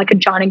volume, like a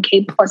John and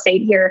Kate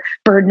 +8 here,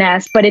 Bird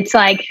Nest. But it's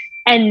like,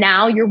 and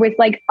now you're with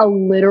like a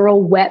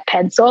literal wet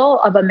pencil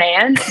of a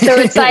man. So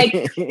it's like,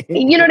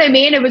 you know what I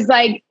mean? It was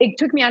like, it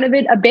took me out of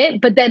it a bit,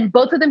 but then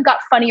both of them got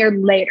funnier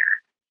later.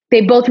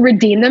 They both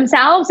redeemed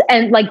themselves,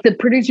 and like the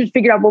producers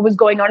figured out what was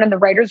going on in the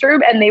writer's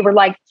room, and they were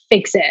like,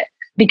 fix it.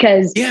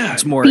 Because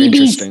it's more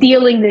Phoebe's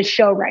stealing this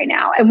show right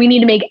now, and we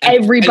need to make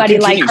everybody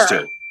like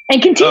her.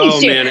 And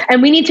continues to. Man.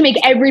 And we need to make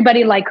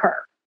everybody like her.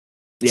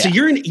 Yeah. So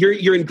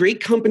you're in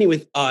great company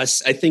with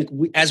us. I think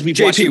as we've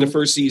watched the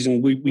first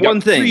season, we got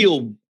one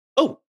thing.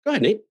 Oh, go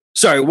ahead, Nate.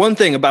 Sorry, one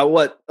thing about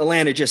what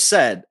Alana just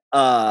said.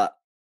 I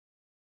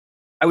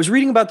was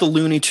reading about the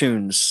Looney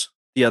Tunes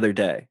the other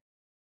day,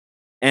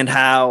 and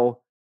how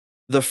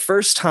the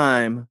first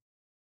time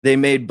they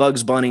made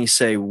Bugs Bunny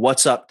say,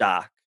 "What's up,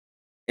 Doc?"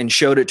 and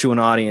showed it to an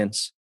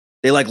audience,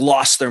 they like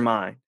lost their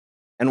mind.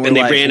 And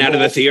they ran out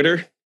of the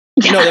theater?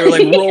 No, they were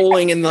like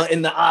rolling in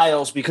the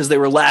aisles because they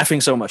were laughing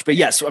so much. But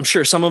yes, I'm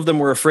sure some of them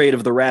were afraid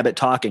of the rabbit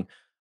talking.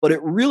 But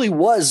it really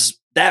was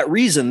that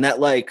reason that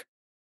like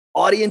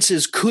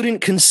audiences couldn't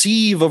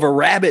conceive of a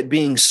rabbit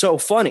being so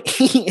funny.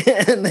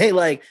 And they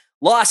like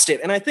lost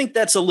it. And I think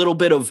that's a little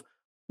bit of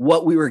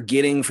what we were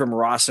getting from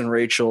Ross and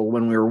Rachel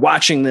when we were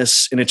watching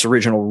this in its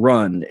original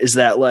run, is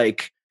that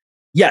like,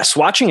 yes,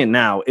 watching it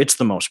now, it's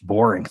the most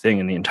boring thing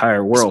in the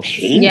entire world. It's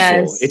painful.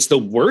 Yes. It's the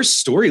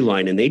worst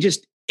storyline, and they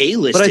just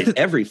A-list it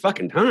every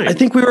fucking time. I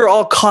think we were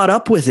all caught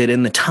up with it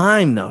in the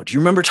time, though. Do you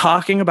remember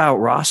talking about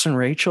Ross and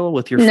Rachel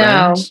with your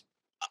friends?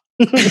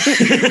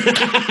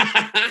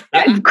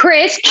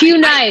 Chris, cue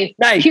knife.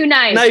 Cue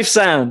knife. Knife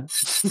sound.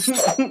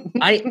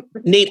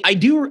 Nate, I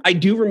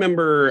do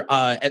remember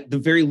at the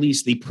very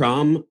least the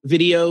prom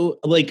video.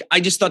 Like,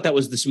 I just thought that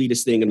was the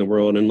sweetest thing in the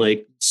world, and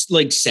like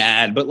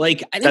sad, but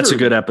like that's a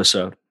good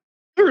episode.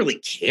 I really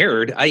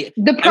cared.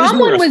 The prom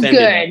one was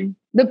good.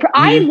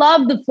 I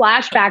love the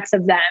flashbacks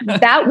of them.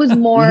 That was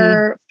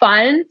more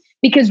fun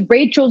because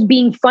Rachel's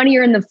being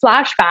funnier in the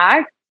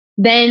flashback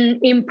than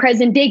in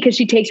present day because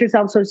she takes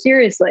herself so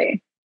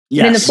seriously.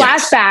 Yes, and in the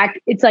flashback,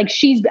 it's like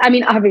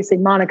obviously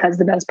Monica's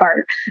the best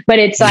part, but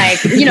it's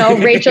like,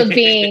 Rachel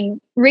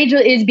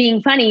is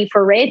being funny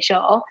for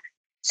Rachel.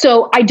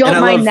 So I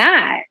don't mind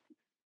that.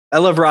 I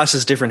love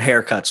Ross's different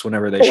haircuts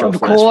whenever they show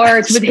flashbacks. Of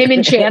course, with him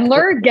and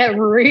Chandler, get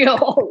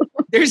real.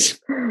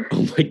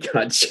 Oh my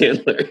God,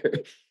 Chandler.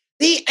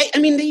 They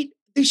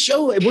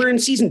show, we're in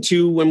season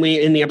 2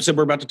 in the episode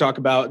we're about to talk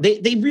about,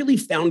 they really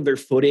found their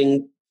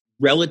footing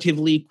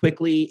relatively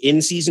quickly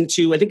in season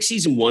 2. I think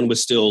season 1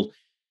 was still,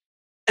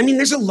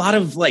 there's a lot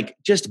of like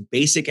just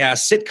basic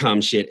ass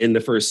sitcom shit in the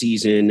first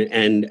season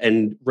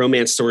and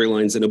romance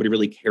storylines that nobody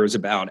really cares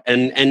about.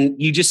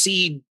 And you just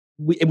see,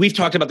 we've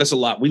talked about this a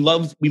lot. We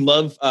love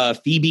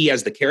Phoebe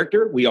as the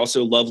character. We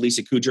also love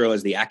Lisa Kudrow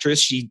as the actress.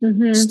 She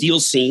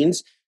steals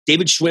scenes.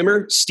 David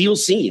Schwimmer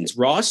steals scenes.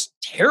 Ross,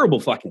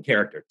 terrible fucking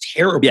character.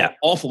 Terrible,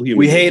 awful human.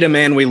 We hate him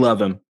and we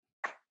love him.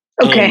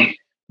 Okay.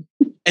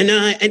 And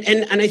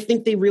I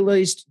think they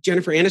realized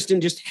Jennifer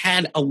Aniston just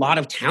had a lot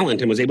of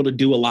talent and was able to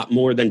do a lot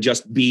more than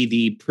just be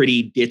the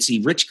pretty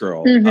ditzy rich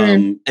girl.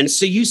 And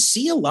so you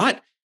see a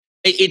lot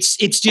It's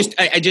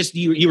just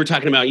you were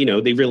talking about,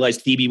 they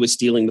realized Phoebe was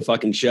stealing the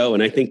fucking show.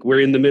 And I think we're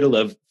in the middle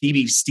of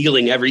Phoebe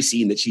stealing every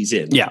scene that she's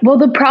in. Yeah. Well,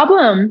 the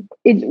problem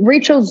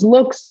Rachel's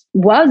looks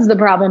was the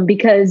problem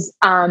because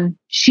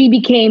she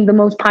became the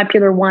most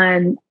popular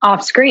one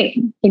off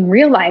screen. In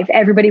real life,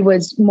 everybody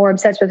was more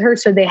obsessed with her.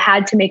 So they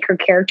had to make her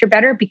character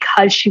better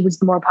because she was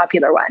the more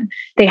popular one.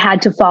 They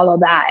had to follow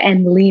that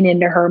and lean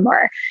into her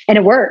more. And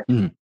it worked.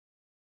 Mm.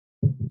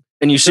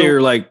 And you see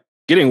her like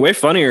getting way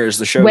funnier as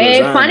the show goes on.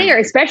 Way funnier,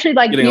 especially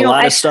like, getting a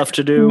lot of stuff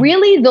to do.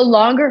 Really, the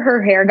longer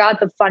her hair got,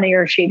 the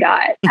funnier she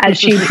got as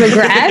she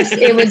progressed.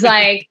 It was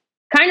like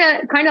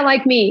kind of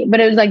like me, but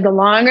it was like the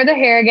longer the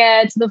hair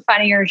gets, the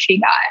funnier she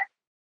got.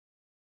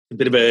 A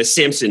bit of a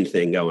Samson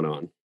thing going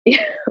on.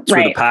 That's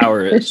where the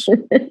power is.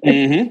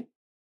 Mm-hmm.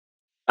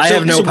 I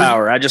have no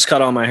power. I just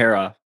cut all my hair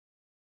off.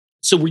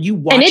 So were you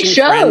watching? And it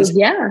shows, Friends?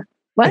 Yeah.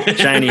 What?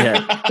 Shiny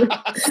head.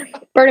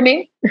 Pardon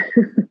me?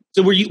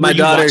 So were you? My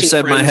daughter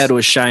said Friends? my head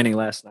was shining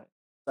last night.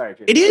 Sorry,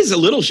 it is a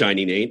little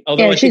shiny, Nate.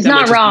 Although yeah, she's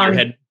not wrong.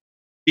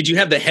 Did you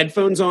have the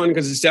headphones on?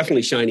 Because it's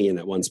definitely shiny in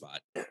that one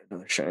spot.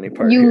 Another shiny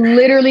part. You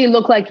literally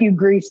look like you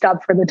greased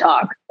up for the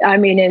talk. I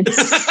mean, it's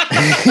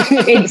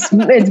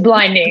it's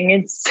blinding.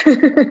 It's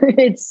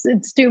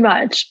too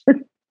much.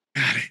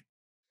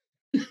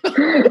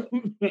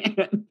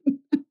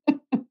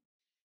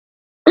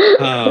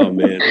 Oh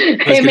man!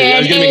 Hey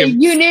man,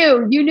 you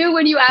knew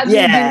when you asked me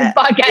to do this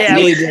podcast. Yeah,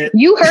 we did.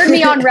 You heard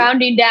me on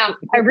Rounding Down.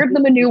 I ripped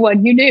them a new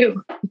one. You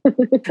knew.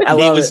 I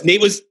love it. Nate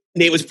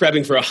was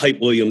prepping for a Hype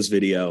Williams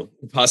video,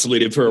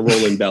 possibly for a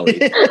rolling belly.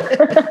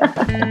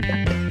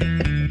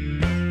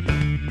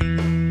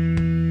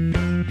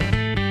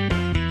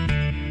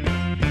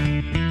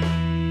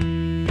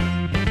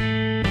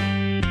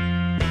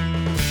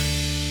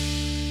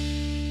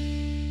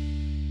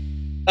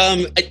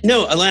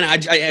 No, Alana.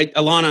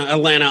 Alana.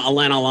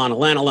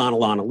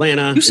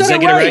 You said Did I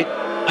it get right. it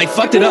right? I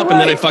fucked it up and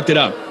then I fucked it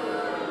up.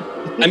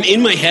 I'm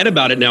in my head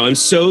about it now. I'm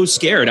so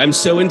scared. I'm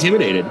so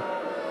intimidated.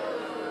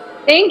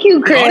 Thank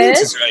you, Chris. The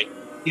audience is right.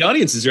 The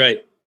audience is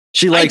right.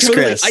 She likes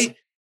Chris.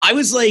 I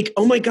was like,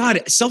 oh my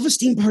God,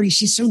 Self-Esteem Party.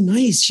 She's so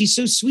nice. She's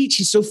so sweet.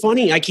 She's so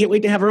funny. I can't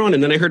wait to have her on.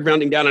 And then I heard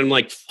Rounding Down and I'm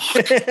like,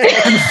 fuck,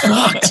 I'm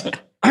fucked.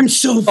 I'm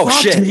so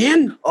fucked,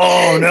 man.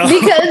 Oh no.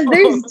 Because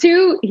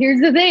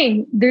here's the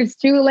thing. There's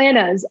two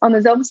Alanas. On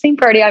the Self-Esteem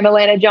Party, I'm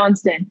Alana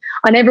Johnston.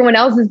 On everyone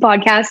else's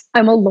podcast,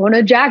 I'm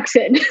Alona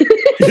Jackson.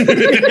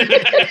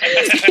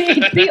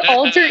 It's the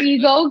alter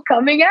ego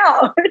coming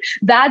out.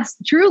 That's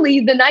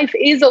truly, the knife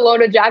is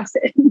Alona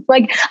Jackson.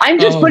 Like, I'm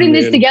just putting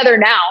this together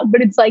now,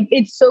 but it's like,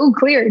 it's so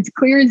clear. It's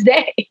clear as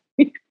day.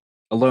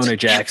 Alona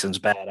Jackson's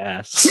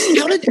badass.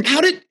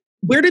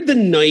 Where did the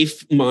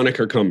knife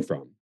moniker come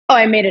from? Oh,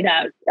 I made it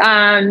up.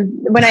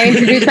 When I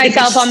introduced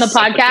myself on the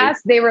podcast,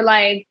 they were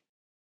like,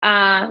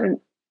 I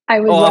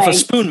was off like, of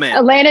Spoon Man.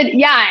 Alana,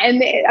 yeah.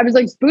 And I was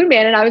like, Spoon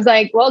Man. And I was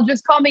like, well,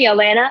 just call me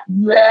Alana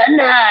the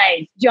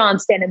Knife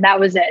Johnston. And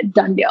that was it.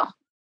 Done deal.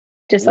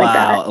 Just like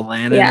that. Wow,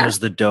 Alana was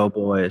the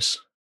Doughboys.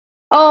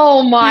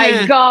 Oh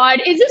my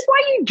God. Is this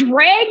why you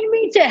dragged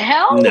me to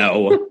hell?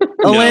 No.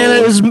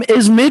 Alana,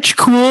 is Mitch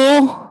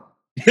cool?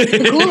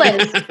 The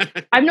coolest.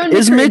 I've known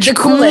Is Mitch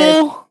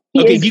cool?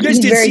 Okay, you guys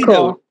did very see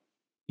cool.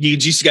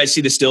 Did you guys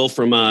see the still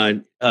from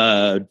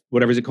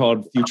whatever is it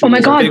called? Future Oh my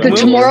God, the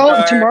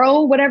Tomorrow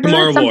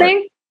something.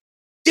 War.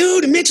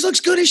 Dude, Mitch looks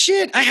good as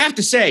shit. I have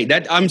to say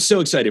that I'm so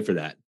excited for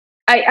that.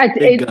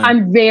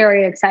 I'm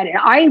very excited.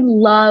 I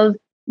love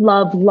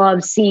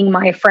seeing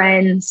my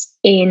friends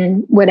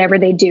in whatever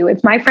they do.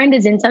 If my friend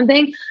is in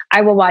something,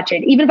 I will watch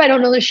it. Even if I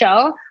don't know the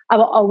show, I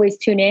will always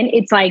tune in.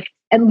 It's like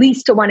at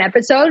least to one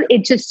episode.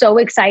 It's just so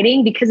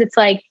exciting because it's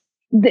like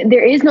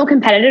there is no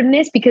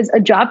competitiveness because a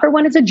job for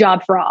one is a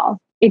job for all.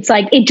 It's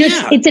like,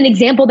 it's an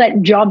example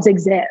that jobs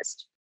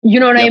exist. You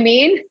know what I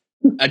mean?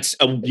 That's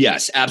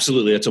yes,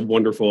 absolutely. That's a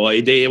wonderful,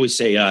 they always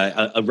say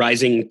a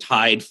rising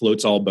tide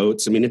floats all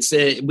boats. I mean, it's,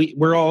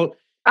 we're all,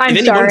 I'm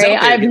sorry.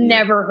 I've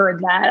never heard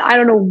that. I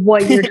don't know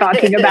what you're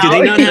talking about. Do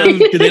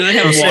they not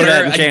have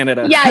water in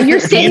Canada? Yeah, you're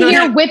sitting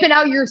here whipping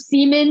out your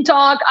semen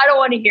talk. I don't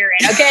want to hear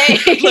it. Okay,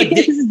 Look,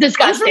 this is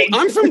disgusting.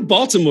 I'm from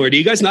Baltimore. Do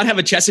you guys not have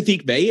a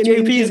Chesapeake Bay in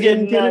JP's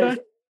getting Canada?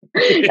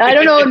 I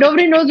don't know.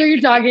 Nobody knows what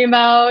you're talking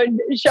about.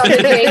 Shut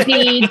it,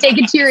 JP. Take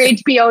it to your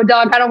HBO,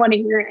 dog. I don't want to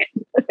hear it.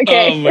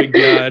 Okay. Oh my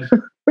God.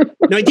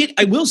 No,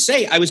 I will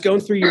say, I was going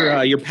through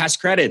your past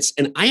credits,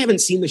 and I haven't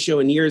seen the show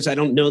in years. I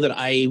don't know that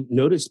I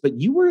noticed, but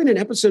you were in an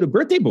episode of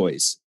Birthday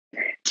Boys.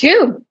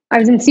 2. I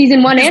was in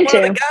season 1 and 2.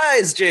 One of the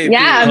guys, JP.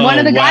 Yeah, I'm one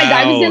of the guys.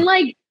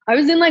 I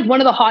was in like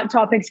one of the Hot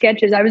Topic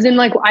sketches. I was in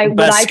like what I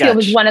feel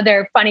was one of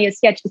their funniest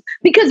sketches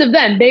because of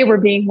them. They were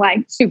being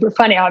like super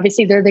funny.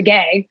 Obviously, they're the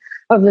gay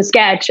of the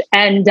sketch,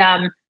 and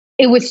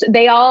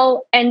they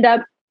all end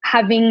up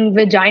having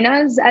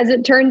vaginas, as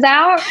it turns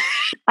out,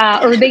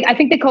 or I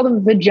think they call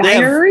them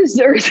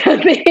vaginers or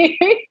something.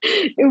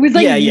 It was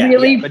like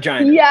really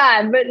vagina.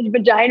 Yeah, but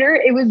vagina.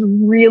 It was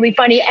really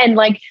funny, and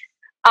like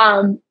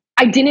I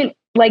didn't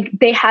like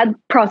they had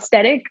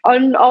prosthetic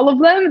on all of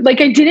them. Like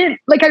I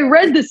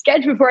read the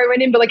sketch before I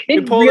went in, but like I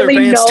didn't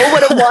really know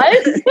what it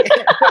was. And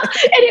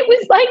it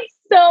was like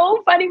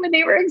so funny when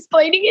they were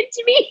explaining it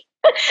to me.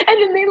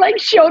 And then they like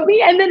showed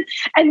me, and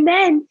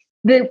then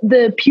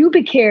the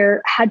pubic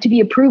hair had to be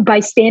approved by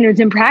standards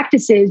and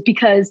practices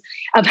because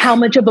of how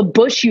much of a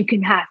bush you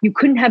can have. You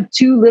couldn't have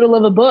too little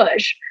of a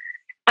bush.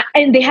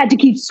 And they had to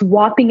keep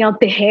swapping out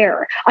the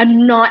hair.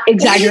 I'm not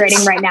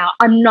exaggerating right now.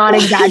 I'm not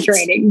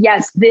exaggerating.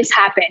 Yes, this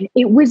happened.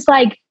 It was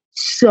like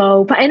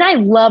so fun. And I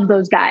love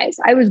those guys.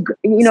 I was,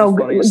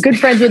 good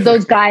friends with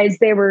those guys.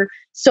 They were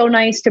so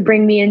nice to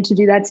bring me in to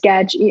do that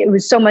sketch. It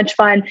was so much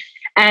fun.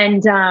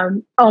 And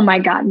oh my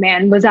God,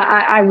 man,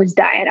 I was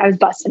dying. I was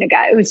busting a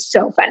guy. It was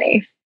so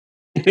funny.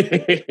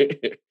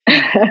 The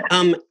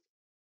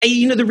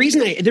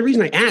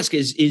reason I ask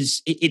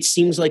is it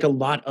seems like a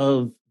lot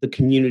of the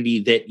community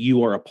that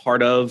you are a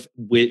part of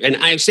and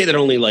I say that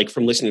only like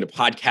from listening to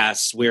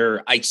podcasts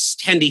where I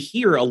tend to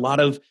hear a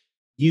lot of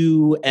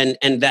you and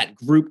that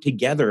group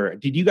together.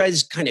 Did you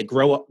guys kind of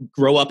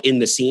grow up in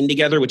the scene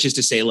together? Which is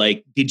to say,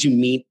 like, did you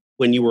meet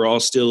when you were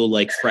all still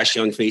like fresh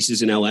young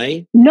faces in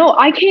LA? No,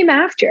 I came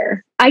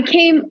after.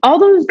 All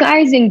those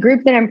guys in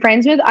group that I'm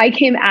friends with, I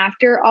came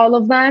after all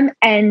of them,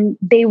 and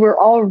they were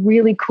all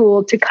really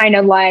cool to kind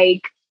of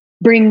like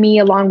bring me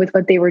along with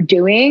what they were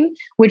doing,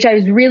 which I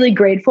was really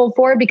grateful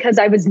for because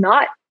I was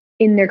not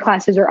in their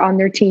classes or on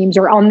their teams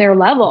or on their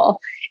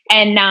level.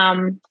 And,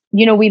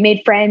 we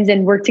made friends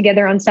and worked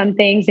together on some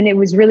things, and it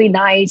was really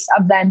nice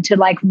of them to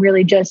like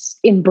really just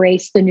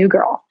embrace the new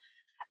girl.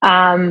 You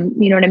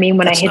know what I mean?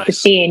 When I hit the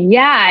scene.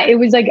 Yeah, it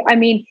was like,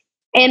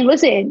 and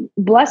listen,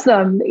 bless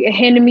them,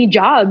 handing me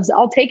jobs.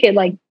 I'll take it.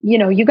 Like,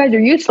 you guys are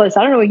useless.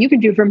 I don't know what you can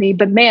do for me,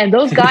 but man,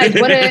 those guys,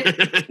 what a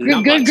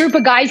good group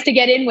of guys to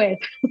get in with.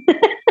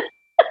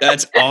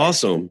 That's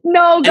awesome.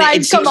 No,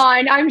 guys, come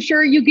on. I'm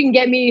sure you can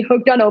get me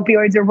hooked on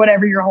opioids or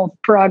whatever your whole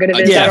prerogative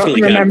is. Yeah, I don't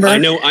remember. I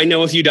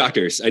know a few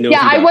doctors.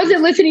 I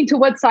wasn't listening to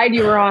what side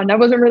you were on. I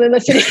wasn't really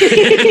listening.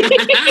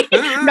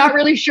 Not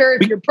really sure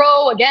if you're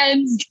pro,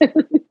 against.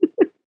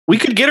 We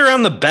could get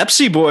around the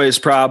Pepsi boys,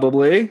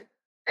 probably.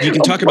 You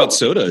can talk about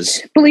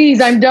sodas. Please,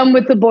 I'm done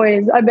with the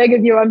boys. I beg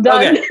of you, I'm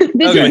done. Okay.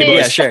 This is it.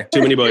 Yeah, sure.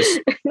 Too many boys.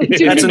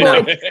 That's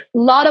enough. A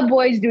lot of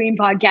boys doing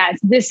podcasts.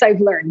 This I've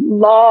learned. A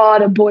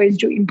lot of boys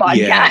doing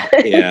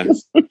podcasts. Yeah.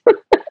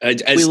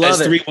 As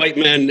three white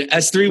men,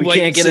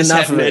 white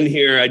cishet men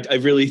here, I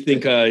really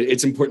think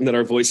it's important that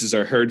our voices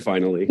are heard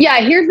finally. Yeah,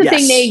 here's the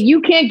thing, Nate.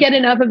 You can't get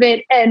enough of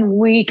it, and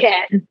we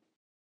can.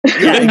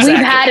 Yeah, exactly.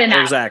 We've had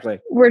enough. Exactly.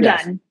 We're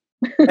done.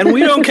 And we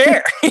don't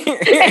care.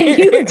 And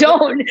you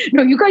don't.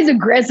 No, you guys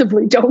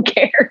aggressively don't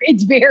care.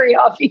 It's very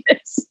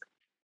obvious.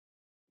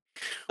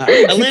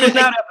 Elena,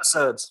 out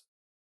episodes.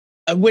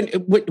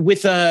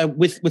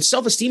 With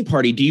Self-Esteem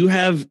Party, do you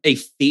have a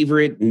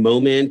favorite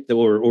moment,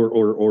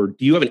 or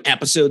do you have an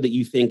episode that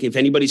you think, if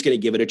anybody's going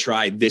to give it a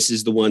try, this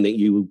is the one that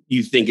you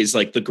think is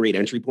like the great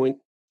entry point?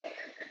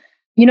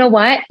 You know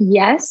what?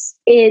 Yes,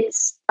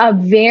 it's a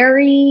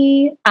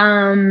very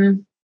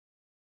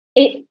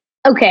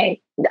okay.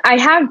 I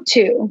have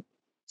two.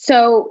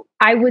 So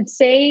I would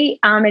say,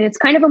 and it's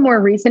kind of a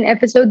more recent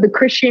episode, the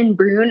Christian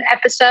Brune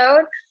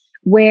episode,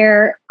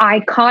 where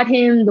I caught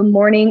him the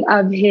morning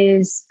of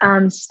his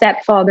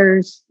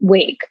stepfather's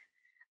wake,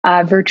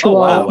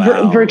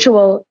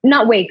 virtual,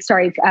 not wake,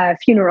 sorry,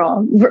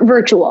 funeral,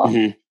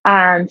 virtual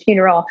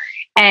funeral.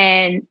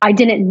 And I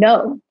didn't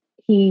know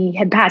he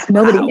had passed.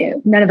 Nobody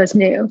knew. None of us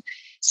knew.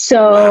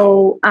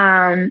 So,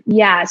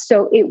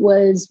 so it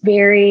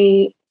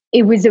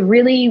was a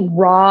really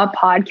raw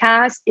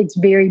podcast. It's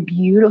very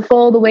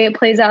beautiful the way it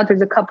plays out.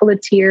 There's a couple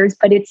of tears,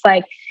 but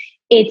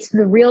it's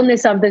the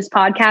realness of this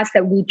podcast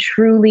that we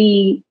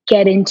truly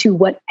get into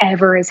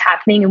whatever is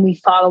happening and we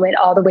follow it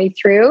all the way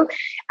through.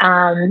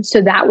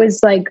 So that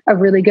was like a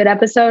really good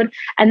episode.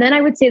 And then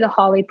I would say the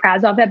Holly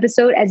Prazoff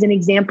episode as an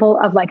example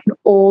of like an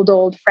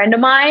old friend of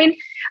mine,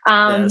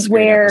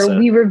 where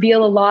we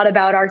reveal a lot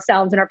about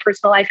ourselves and our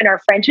personal life and our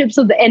friendships.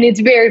 And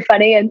it's very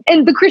funny.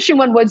 And the Christian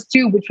one was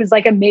too, which was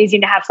like amazing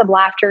to have some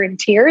laughter and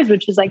tears,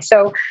 which is like,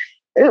 so,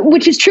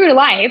 which is true to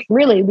life.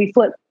 Really, we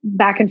flip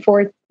back and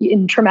forth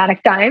in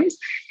traumatic times.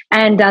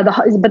 And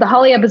but the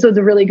Holly episode is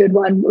a really good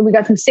one. We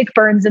got some sick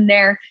burns in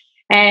there,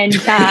 and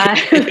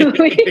because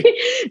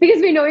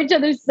we know each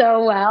other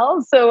so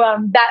well. So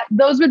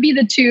those would be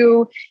the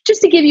two, just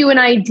to give you an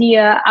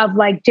idea of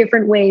like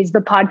different ways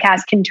the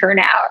podcast can turn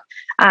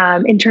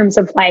out in terms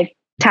of like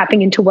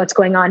tapping into what's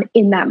going on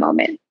in that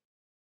moment.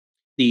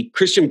 The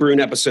Christian Brune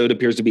episode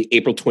appears to be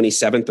April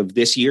 27th of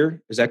this year.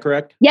 Is that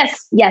correct?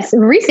 Yes.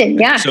 Recent.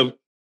 Yeah. So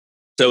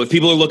if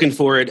people are looking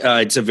for it,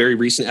 it's a very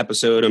recent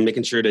episode. I'm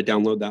making sure to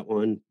download that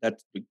one.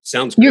 That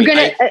sounds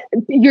great.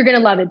 You're gonna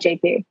love it,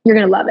 JP. You're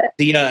gonna love it.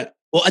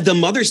 The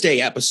Mother's Day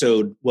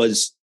episode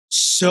was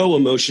so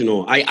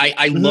emotional.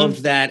 I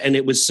loved that, and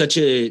it was such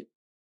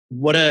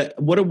what a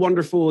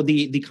wonderful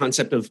the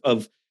concept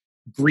of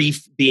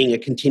grief being a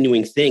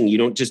continuing thing. You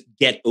don't just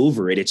get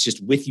over it; it's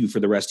just with you for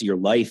the rest of your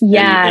life.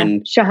 Yeah,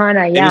 and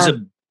Shahana. Yeah,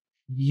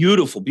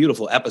 beautiful,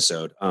 beautiful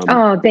episode.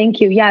 Oh, thank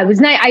you. Yeah, it was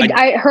nice.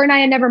 Her and I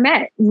had never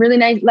met. Really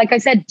nice. Like I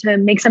said, to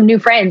make some new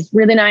friends.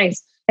 Really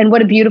nice. And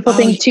what a beautiful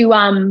thing to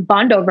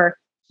bond over.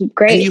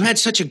 Great. And you had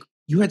such an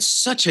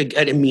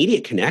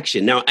immediate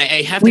connection. Now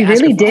I have to we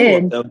ask really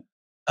did. Though,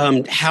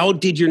 how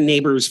did your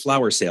neighbor's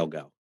flower sale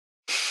go?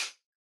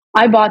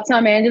 I bought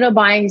some. I ended up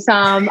buying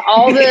some.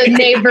 All the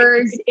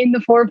neighbors in the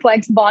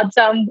fourplex bought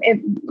some.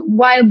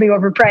 Wildly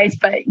overpriced,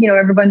 but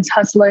everyone's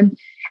hustling.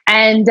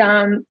 And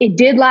it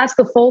did last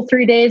the full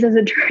 3 days, as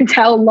it turns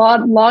out.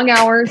 Long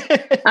hours.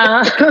 But,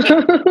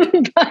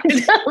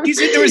 you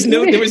said there was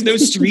no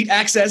street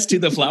access to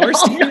the flower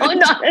stand? No,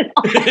 not at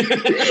all.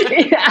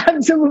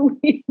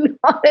 Absolutely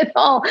not at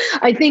all.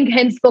 I think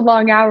hence the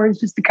long hours,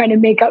 just to kind of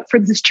make up for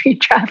the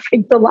street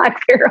traffic, the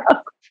lack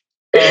thereof.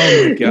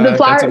 Oh my God, the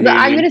flower,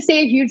 I'm going to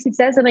say a huge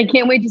success, and I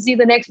can't wait to see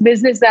the next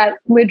business that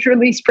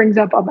literally springs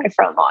up on my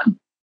front lawn.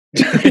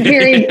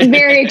 Very,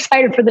 very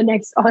excited for the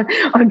next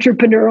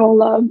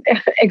entrepreneurial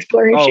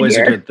exploration. Always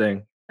here. A good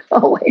thing.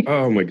 Always.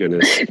 Oh my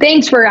goodness.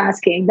 Thanks for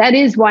asking. That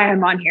is why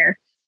I'm on here,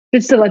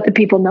 just to let the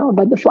people know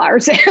about the flower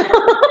sale.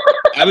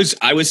 I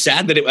was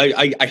sad that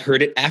I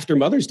heard it after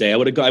Mother's Day. I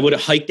would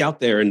have hiked out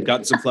there and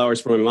gotten some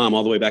flowers for my mom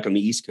all the way back on the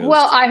East Coast.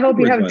 Well, I hope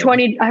you have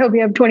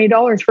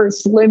 $20 for a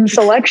slim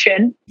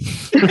selection.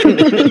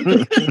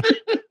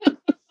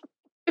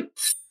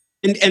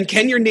 And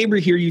can your neighbor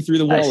hear you through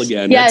the wall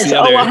again? Yes.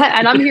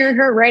 And I'm hearing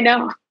her right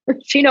now.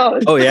 She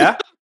knows. Oh yeah.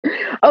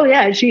 Oh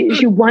yeah.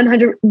 She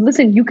 100.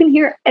 Listen, you can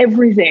hear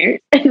everything.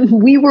 And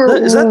we were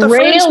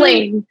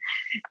railing.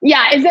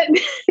 Yeah. Is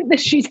that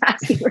she's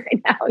asking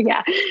right now?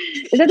 Yeah.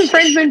 Is that the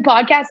Friendsman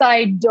podcast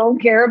I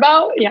don't care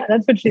about? Yeah,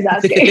 that's what she's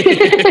asking.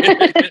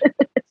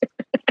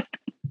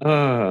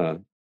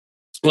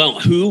 Well,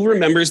 who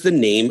remembers the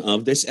name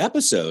of this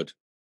episode?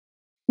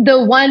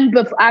 The one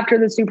after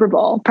the Super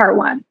Bowl, part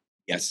 1.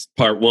 Yes,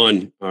 part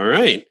 1. All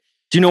right.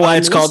 Do you know why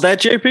it's called that,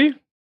 JP?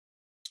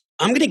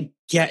 I'm gonna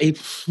get a.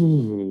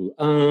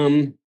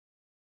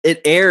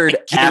 It aired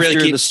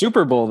after the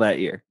Super Bowl that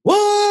year.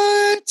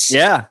 What?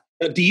 Yeah.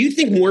 Do you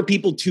think more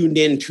people tuned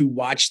in to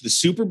watch the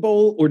Super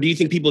Bowl, or do you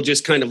think people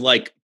just kind of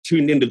like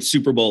tuned into the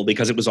Super Bowl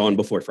because it was on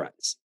before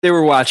Friends? They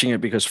were watching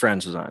it because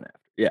Friends was on it.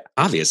 Yeah.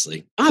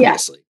 Obviously. Yeah.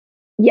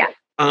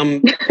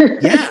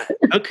 Yeah.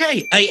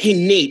 Okay. Hey,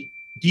 Nate.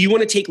 Do you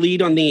want to take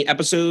lead on the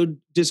episode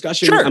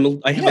discussion? Sure.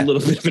 I have a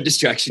little bit of a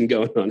distraction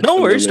going on.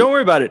 No worries. Don't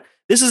worry about it.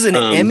 This is an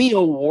Emmy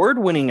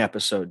award-winning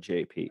episode,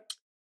 JP.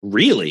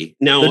 Really?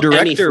 Now, the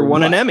director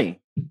won an Emmy.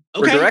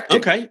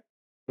 Okay.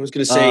 I was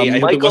going to say, I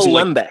hope it wasn't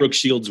like Brooke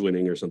Shields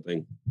winning or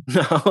something.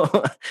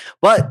 No.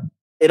 But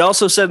it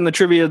also said in the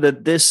trivia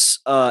that this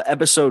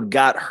episode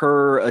got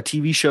her a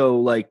TV show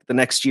like the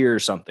next year or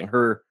something.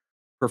 Her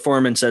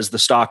performance as the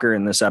stalker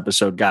in this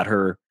episode got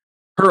her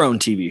own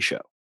TV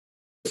show.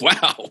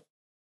 Wow.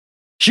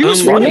 She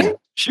was funny.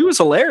 She was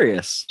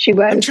hilarious. She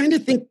was. I'm trying to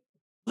think,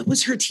 what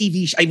was her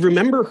TV show? I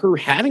remember her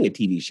having a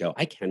TV show.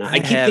 I keep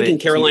thinking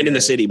Caroline in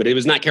the City, but it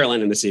was not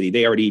Caroline in the City.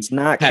 They already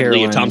had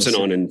Leah Thompson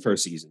on in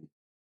first season.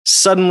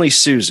 Suddenly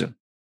Susan.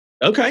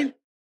 Okay.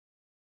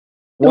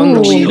 Won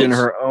the lead in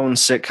her own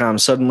sitcom,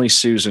 Suddenly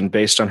Susan,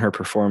 based on her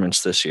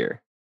performance this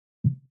year.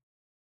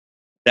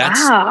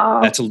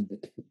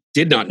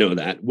 Did not know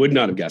that. Would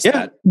not have guessed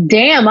that.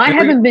 Damn, I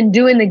haven't been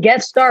doing the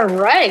guest star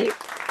right.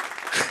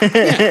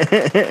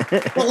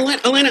 Well,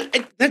 Elena,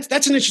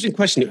 that's an interesting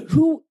question.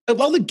 Who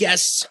of all the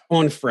guests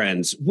on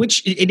Friends,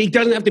 it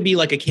doesn't have to be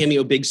like a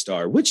cameo big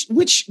star. Which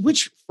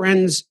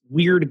Friends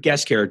weird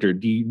guest character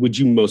would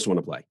you most want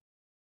to play?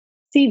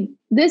 See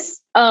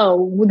this?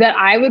 Oh, that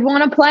I would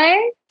want to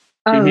play.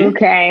 Oh,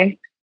 okay.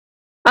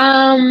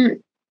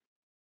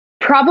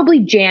 Probably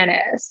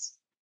Janice.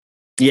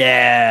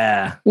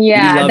 Yeah.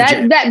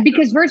 That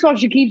because first of all,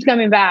 she keeps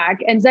coming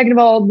back, and second of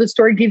all, the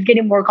story keeps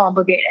getting more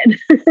complicated.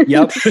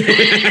 Yep.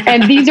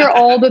 And these are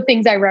all the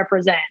things I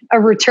represent: a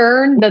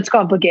return that's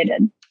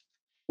complicated.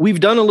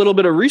 We've done a little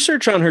bit of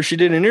research on her. She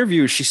did an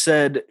interview. She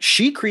said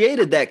she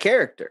created that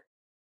character.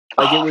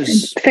 Like it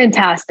was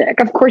fantastic.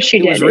 Of course she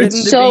did.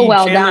 It's so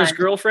well done. Chandler's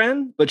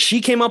girlfriend, but she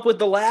came up with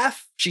the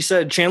laugh. She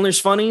said Chandler's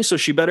funny, so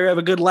she better have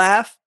a good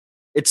laugh.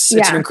 It's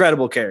an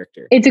incredible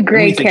character. It's a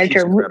great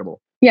character.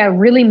 Incredible. Yeah,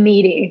 really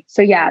meaty.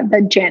 So yeah,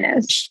 the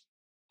Janice.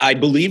 I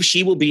believe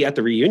she will be at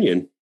the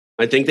reunion.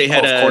 I think they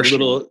had a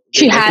little.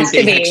 She has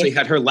to be. Actually,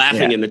 had her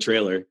laughing in the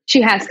trailer.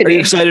 She has to be. Are you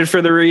excited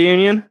for the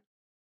reunion?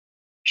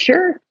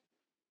 Sure.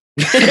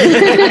 That's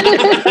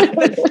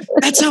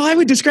how I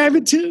would describe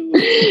it too.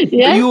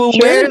 Yeah, are you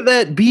aware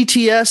that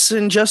BTS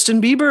and Justin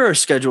Bieber are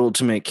scheduled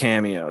to make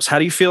cameos? How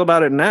do you feel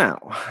about it now?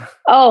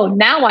 Oh,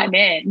 now I'm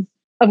in.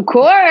 Of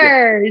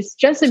course.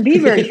 Justin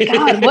Bieber.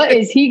 God, what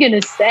is he going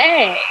to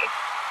say?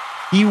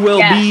 He will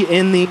be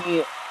in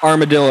the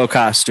armadillo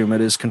costume. It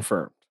is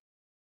confirmed.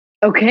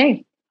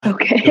 Okay.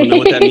 Don't know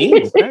what that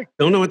means.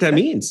 Don't know what that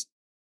means.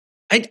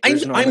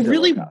 I'm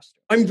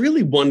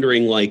really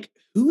wondering, like,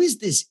 who is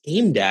this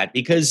aimed at?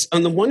 Because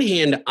on the one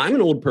hand, I'm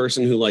an old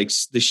person who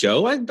likes the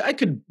show. I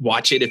could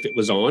watch it if it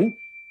was on.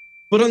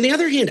 But on the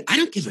other hand, I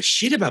don't give a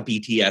shit about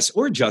BTS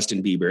or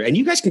Justin Bieber. And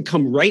you guys can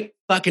come right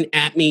fucking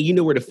at me. You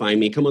know where to find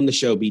me. Come on the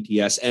show,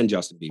 BTS and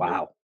Justin Bieber.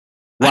 Wow.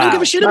 I don't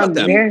give a shit about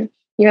them.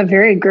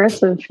 Very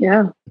aggressive.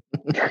 Yeah.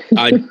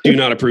 I do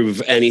not approve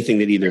of anything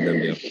that either of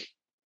them do.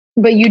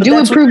 But you do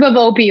approve of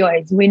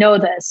opioids. We know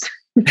this.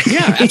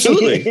 Yeah,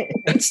 absolutely.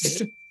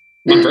 That's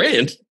my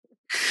brand.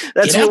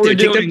 That's what we're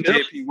doing,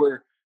 JP.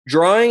 We're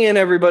drawing in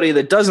everybody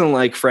that doesn't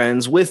like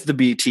Friends with the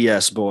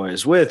BTS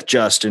boys, with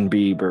Justin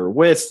Bieber,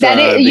 with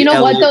you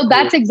know what though?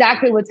 That's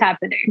exactly what's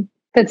happening.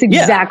 That's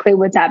exactly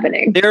what's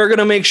happening. They're going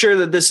to make sure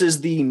that this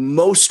is the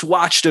most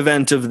watched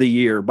event of the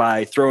year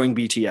by throwing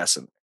BTS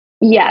in.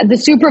 Yeah, the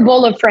Super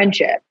Bowl of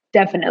friendship,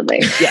 definitely.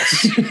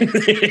 Yes.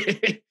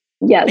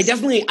 Yes.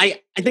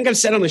 I think I've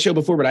said on the show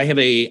before, but I have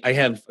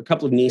a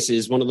couple of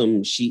nieces. One of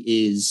them, she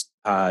is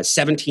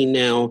 17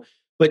 now.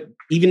 But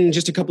even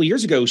just a couple of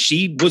years ago,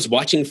 she was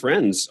watching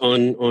Friends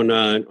on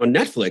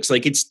Netflix.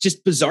 Like, it's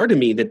just bizarre to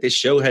me that this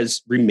show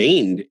has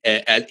remained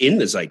in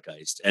the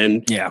zeitgeist.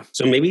 And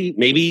so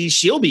maybe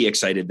she'll be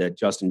excited that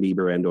Justin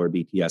Bieber and or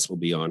BTS will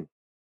be on.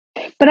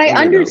 But I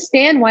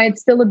understand why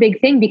it's still a big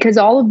thing, because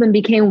all of them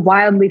became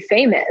wildly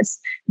famous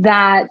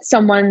that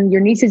someone your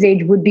niece's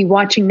age would be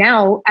watching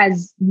now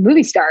as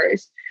movie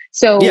stars.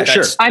 So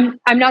I'm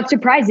not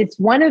surprised. It's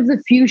one of the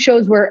few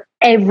shows where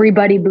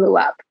everybody blew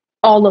up,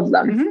 all of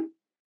them. Mm-hmm.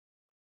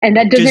 And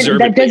that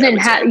doesn't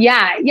have,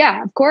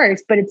 of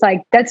course. But it's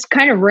like, that's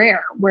kind of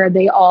rare where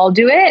they all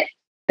do it.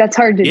 That's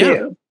hard to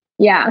do.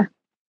 Yeah.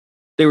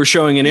 They were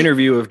showing an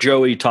interview of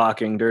Joey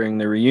talking during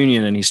the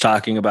reunion, and he's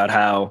talking about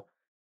how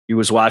he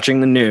was watching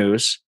the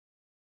news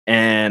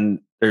and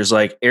there's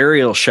like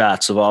aerial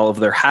shots of all of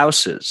their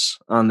houses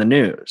on the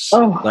news,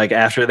 like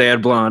after they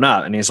had blown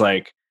up. And he's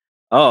like,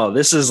 oh,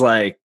 this is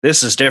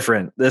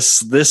different.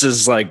 This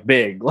is like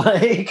big.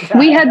 Like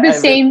we had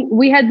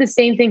the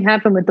same thing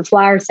happen with the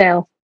flower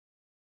sale.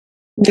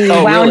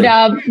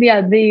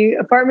 The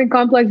apartment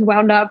complex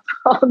wound up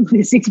on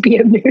the 6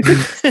 p.m.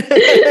 news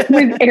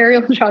with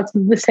aerial shots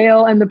of the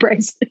sale and the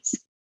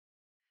prices.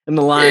 And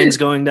the lines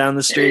going down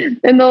the street.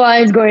 For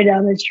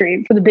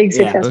the big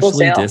successful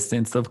sale. Socially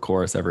distanced, of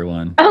course,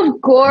 everyone. Of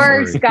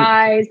course,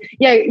 guys.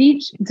 Yeah,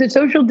 to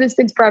social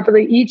distance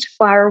properly, each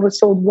flower was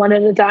sold one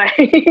at a time.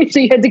 So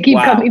you had to keep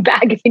coming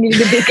back if you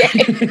needed a bouquet.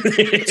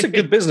 It's a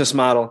good business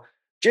model.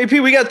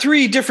 JP, we got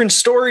 3 different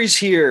stories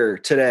here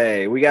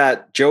today. We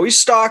got Joey's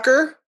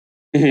stalker.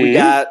 Mm-hmm. We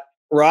got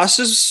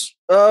Ross's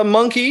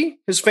monkey,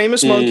 his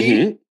famous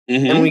monkey.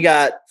 Mm-hmm. And we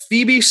got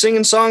Phoebe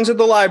singing songs at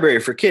the library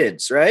for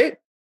kids, right?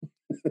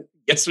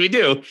 Yes, we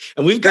do.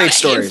 And we've got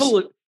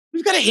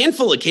a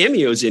handful of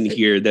cameos in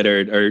here that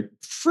are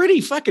pretty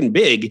fucking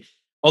big.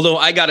 Although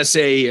I got to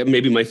say,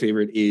 maybe my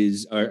favorite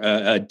is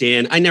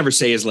Dan. I never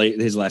say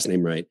his last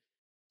name right.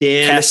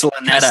 Dan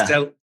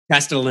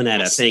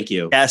Castellaneta. Thank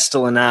you.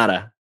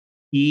 Castellaneta.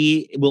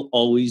 He will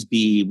always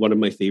be one of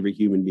my favorite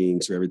human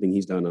beings for everything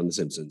he's done on The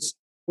Simpsons.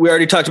 We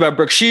already talked about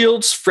Brooke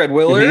Shields, Fred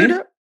Willard.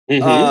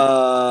 Mm-hmm.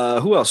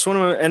 Mm-hmm. Who else?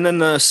 And then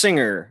the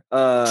singer,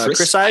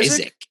 Chris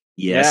Isaac.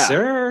 Yes,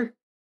 sir.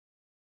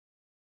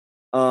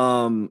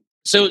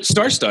 So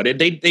star-studded.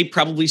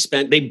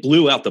 They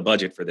blew out the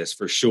budget for this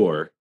for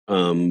sure.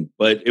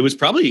 But it was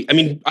probably,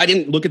 I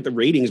didn't look at the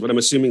ratings, but I'm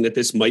assuming that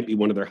this might be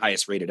one of their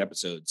highest rated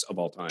episodes of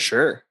all time.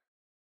 Sure.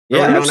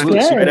 Yeah,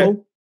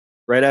 absolutely.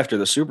 Right after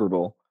the Super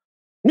Bowl.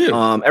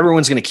 Yeah.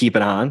 Everyone's going to keep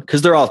it on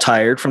because they're all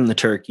tired from the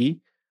turkey.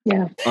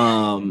 Yeah. Okay.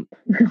 I'm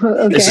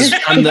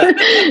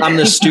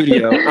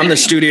the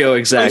studio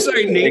exec. I'm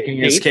sorry, Nate. Making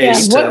his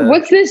case.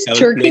 What's this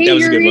turkey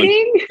you're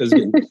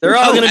eating? They're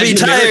all going to be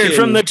tired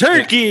from the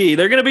turkey.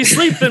 They're going to be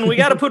sleeping. We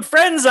got to put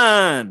Friends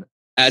on.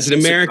 As an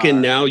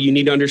American now, you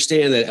need to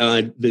understand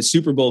that the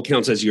Super Bowl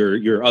counts as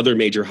your other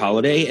major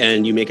holiday,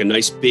 and you make a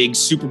nice big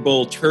Super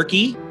Bowl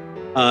turkey.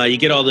 You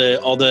get all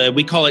the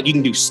we call it. You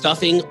can do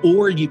stuffing,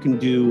 or you can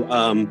do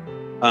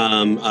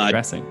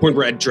dressing,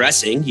 cornbread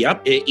dressing.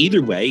 Yep.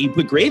 Either way, you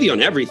put gravy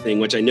on everything,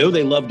 which I know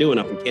they love doing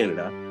up in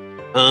Canada.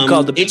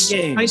 Called the big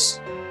game. Nice.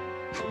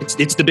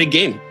 It's the big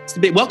game. It's the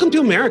big. Welcome to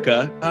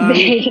America.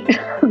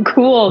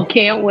 Cool.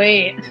 Can't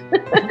wait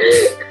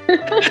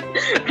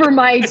for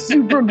my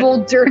Super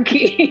Bowl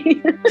turkey.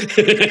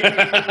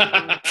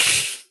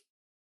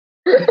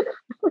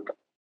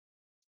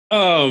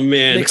 Oh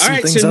man! All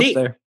right, so Nate.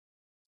 So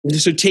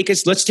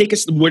let's take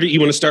us. Where do you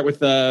want to start with?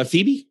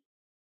 Phoebe?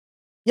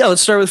 Yeah,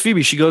 let's start with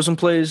Phoebe. She goes and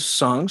plays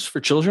songs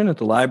for children at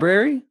the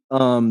library.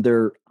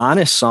 They're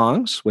honest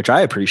songs, which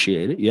I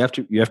appreciate it. You have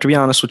to be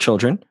honest with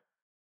children.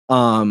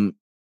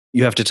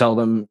 You have to tell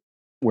them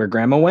where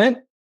grandma went.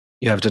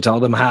 You have to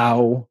tell them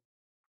how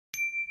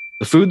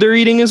the food they're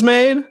eating is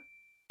made.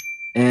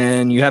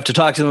 And you have to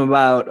talk to them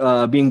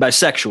about being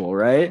bisexual,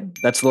 right?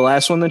 That's the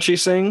last one that she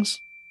sings.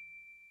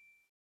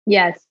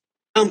 Yes.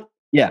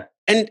 Yeah.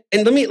 And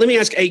let me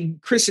ask,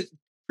 Chris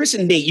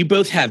and Nate, you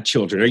both have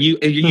children. Are you?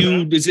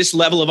 Is this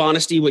level of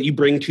honesty what you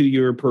bring to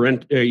your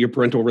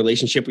parental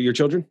relationship with your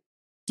children?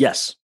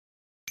 Yes.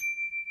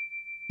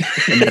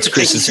 And that's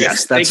Chris's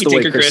yes. That's the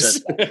way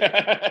Chris says.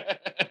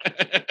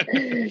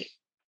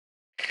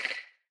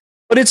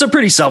 But it's a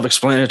pretty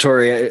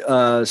self-explanatory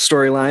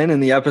storyline in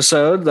the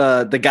episode.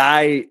 The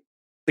guy,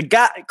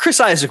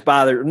 Chris Isaak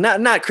bothered,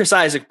 not Chris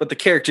Isaak, but the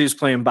character who's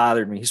playing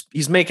bothered me.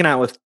 He's making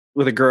out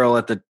with a girl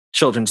at the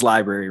children's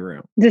library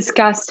room.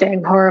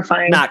 Disgusting,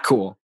 horrifying. Not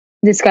cool.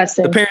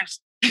 Disgusting. The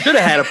parents should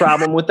have had a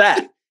problem with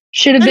that.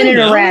 Should have been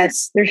an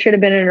arrest. There should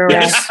have been an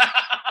arrest.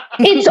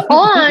 It's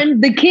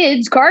on the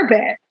kids'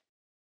 carpet.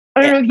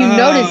 I don't know if you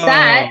noticed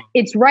that.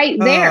 It's right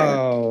there.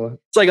 Oh.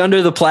 It's like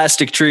under the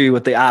plastic tree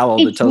with the owl.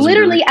 It's that tells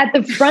literally at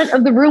the front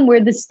of the room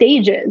where the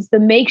stage is, the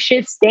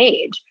makeshift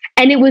stage.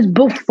 And it was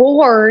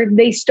before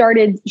she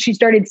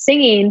started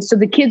singing. So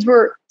the kids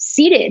were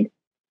seated.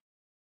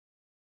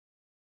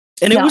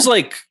 And it was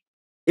like,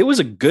 it was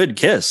a good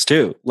kiss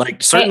too.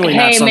 Like certainly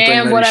not something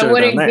man, that what I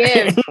wouldn't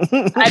give.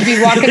 I'd be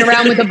walking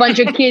around with a bunch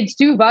of kids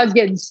too if I was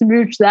getting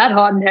smooched that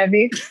hot and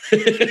heavy.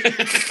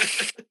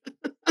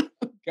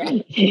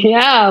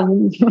 Yeah,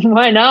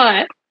 why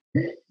not?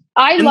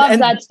 I love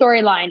that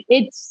storyline.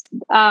 It's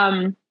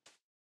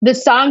the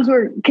songs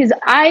were because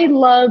I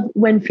love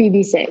when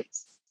Phoebe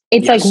sings.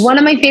 It's like one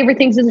of my favorite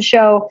things in the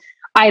show.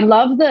 I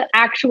love the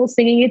actual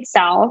singing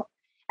itself.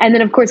 And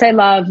then of course I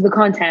love the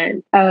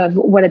content of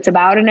what it's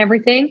about and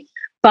everything.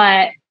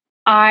 But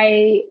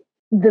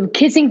the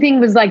kissing thing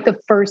was like the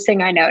first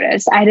thing I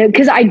noticed.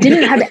 Because I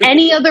didn't have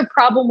any other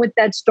problem with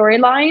that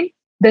storyline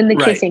than the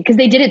kissing, because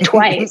they did it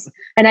twice.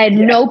 And I had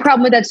no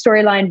problem with that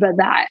storyline, but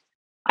that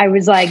I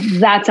was like,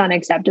 that's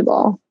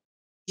unacceptable.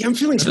 Yeah, I'm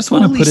feeling. I just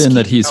want to put in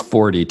that he's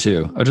 40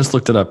 too. I just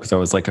looked it up because I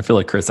was like, I feel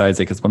like Chris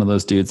Isaak is one of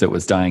those dudes that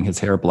was dyeing his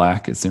hair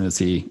black as soon as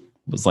he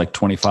was like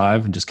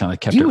 25 and just kind of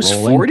kept it rolling. He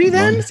was 40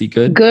 then? Is he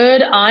good?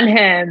 Good on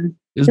him.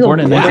 He was born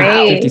in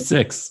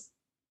 1956.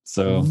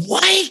 So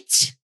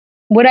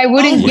what I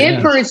wouldn't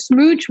give for a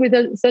smooch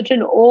with such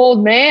an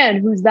old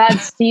man who's that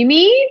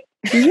steamy.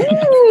 He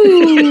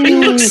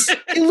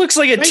looks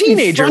like a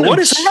teenager. What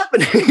is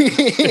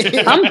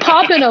happening? I'm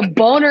popping a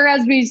boner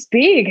as we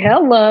speak.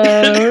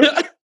 Hello.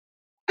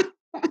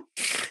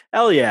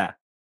 Hell yeah.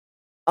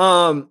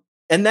 And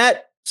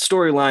that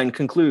storyline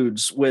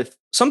concludes with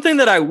something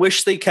that I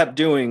wish they kept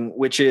doing,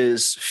 which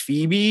is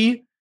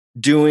Phoebe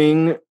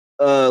doing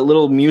a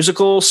little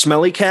musical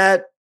Smelly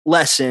Cat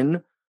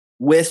lesson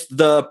with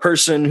the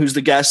person who's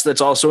the guest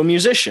that's also a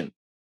musician.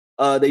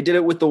 They did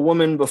it with the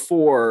woman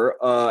before.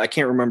 I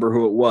can't remember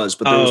who it was,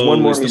 but there was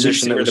one more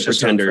musician that was the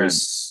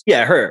Pretenders.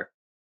 Yeah, her.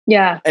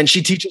 Yeah. And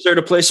she teaches her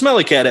to play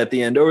Smelly Cat at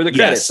the end over the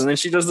credits. And then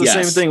she does the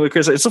same thing with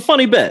Chris. It's a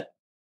funny bit.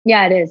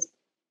 Yeah, it is.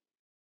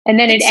 And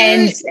then it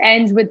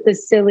ends with the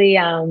silly,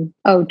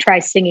 try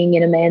singing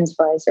in a man's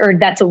voice, or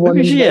that's a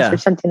woman's voice or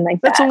something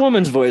like that. That's a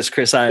woman's voice,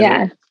 Chris Isaak.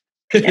 Yeah.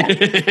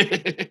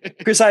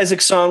 Chris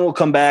Isaak's song will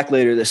come back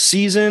later this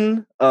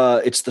season.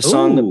 It's the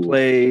song that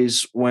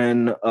plays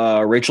when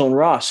Rachel and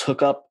Ross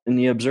hook up in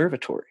the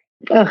observatory.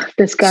 Ugh,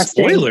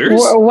 disgusting. Spoilers.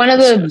 One of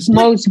the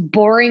most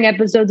boring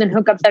episodes and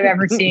hookups I've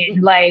ever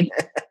seen. Like,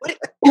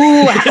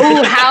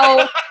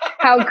 how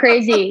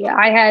crazy.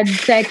 I had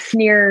sex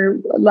near,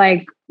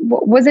 like,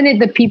 wasn't it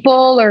the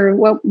people or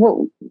what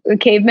the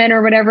cavemen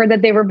or whatever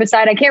that they were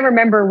beside? I can't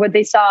remember what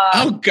they saw.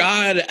 Oh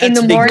God. In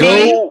the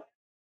morning.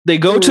 They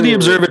go to the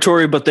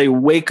observatory, but they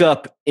wake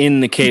up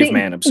in the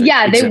caveman observatory.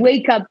 Yeah, they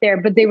wake up there,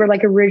 but they were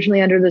like originally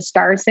under the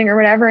stars thing or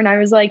whatever. And I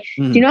was like,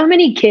 do you know how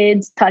many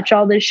kids touch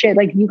all this shit?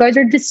 Like, you guys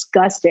are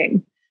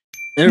disgusting.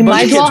 You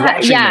might as well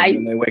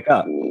when they wake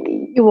up.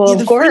 Well,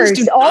 of course.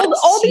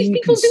 All these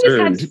people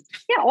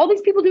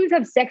do is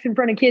have sex in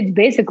front of kids,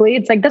 basically.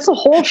 It's like, that's the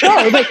whole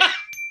show. Like,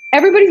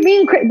 everybody's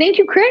being, thank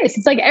you, Chris.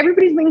 It's like,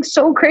 everybody's being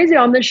so crazy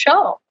on this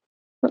show.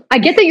 I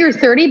get that you're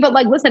 30, but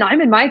like, listen, I'm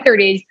in my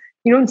 30s.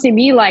 You don't see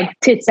me like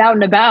tits out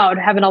and about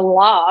having a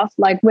laugh,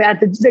 like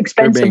at the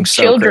expense of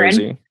children.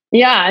 So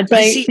yeah. It's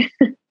like,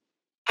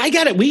 I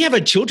got it. We have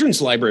a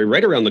children's library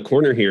right around the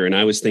corner here. And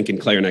I was thinking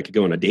Claire and I could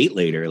go on a date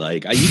later.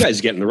 Like, you guys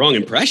are getting the wrong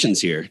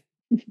impressions here.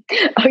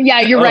 Oh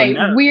yeah, you're right.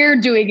 No.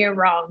 We're doing it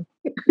wrong.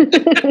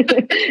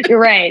 You're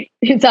right.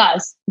 It's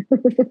us.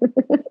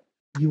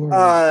 You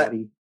are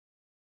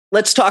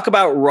let's talk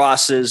about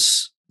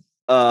Ross's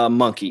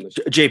monkey.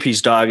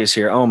 JP's dog is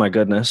here. Oh my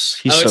goodness.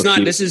 He's so not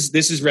cute. This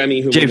is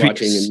Remy who we're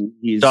watching, and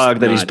he's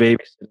dog that he's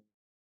babysitting.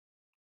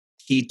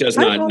 He does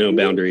not know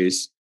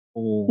boundaries.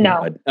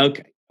 No.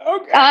 Okay.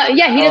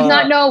 Yeah, he does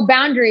not know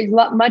boundaries,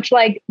 much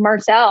like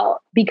Marcel,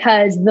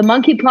 because the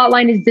monkey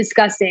plotline is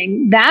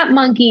disgusting. That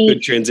monkey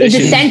is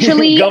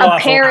essentially a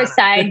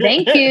parasite.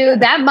 Thank you.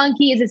 That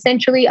monkey is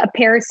essentially a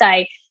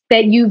parasite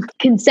that you've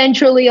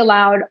consensually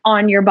allowed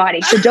on your body.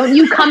 So don't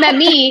you come at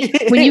me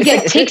when you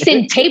get ticks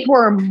and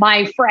tapeworm,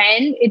 my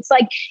friend. It's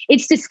like,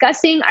 it's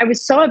disgusting. I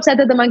was so upset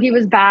that the monkey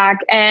was back.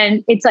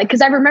 And it's like,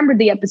 because I remembered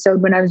the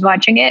episode when I was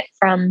watching it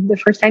from the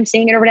first time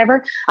seeing it or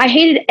whatever. I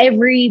hated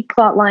every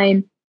plot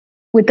line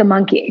with the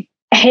monkey.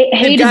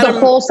 Hated the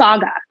whole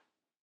saga.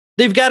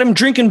 They've got him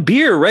drinking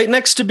beer right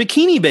next to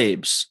Bikini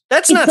Babes.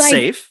 That's not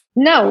safe.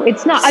 No,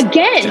 it's not.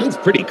 Again. Sounds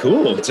pretty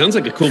cool. It sounds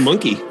like a cool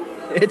monkey.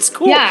 It's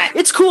cool. Yeah.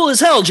 It's cool as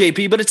hell,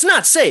 JP, but it's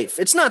not safe.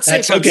 It's not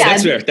safe. That's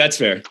okay. Yeah. That's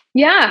fair.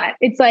 Yeah.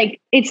 It's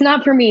like, it's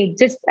not for me.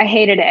 Just, I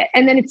hated it.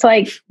 And then it's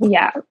like,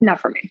 yeah, not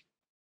for me.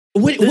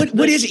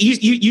 What is it?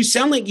 You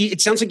sound like it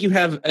sounds like you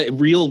have a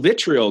real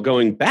vitriol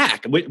going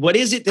back. What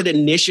is it that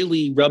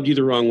initially rubbed you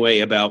the wrong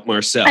way about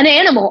Marcel? An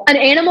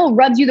animal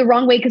rubs you the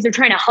wrong way because they're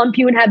trying to hump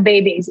you and have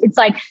babies. It's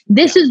like,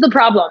 this is the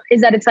problem,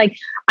 is that it's like,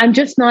 I'm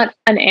just not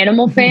an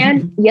animal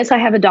fan. Yes, I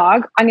have a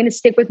dog. I'm going to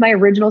stick with my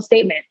original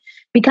statement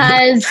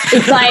because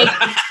it's like,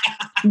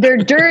 they're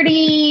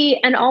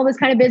dirty and all this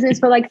kind of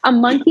business. But like a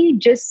monkey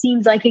just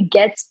seems like it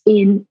gets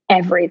in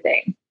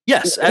everything.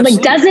 Yes, absolutely.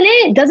 Like, doesn't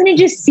it? Doesn't it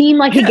just seem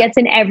like it gets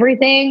in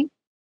everything?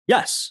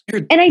 Yes.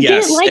 And I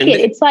didn't like it.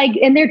 It's like,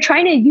 and they're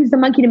trying to use the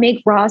monkey to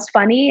make Ross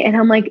funny. And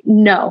I'm like,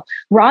 no,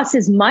 Ross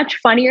is much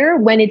funnier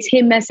when it's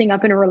him messing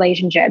up in a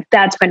relationship.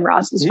 That's when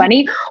Ross is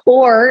funny.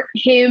 Or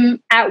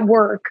him at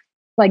work.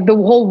 Like the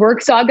whole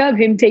work saga of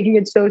him taking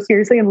it so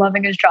seriously and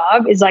loving his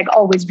job is like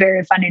always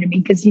very funny to me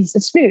because he's a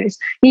snooze.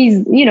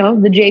 He's, the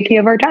JP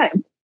of our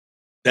time.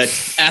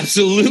 That's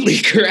absolutely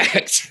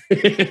correct.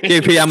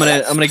 JP, I'm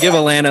gonna give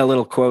Alana a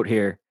little quote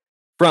here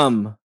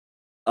from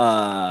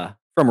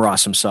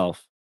Ross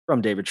himself,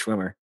 from David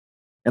Schwimmer.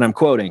 And I'm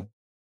quoting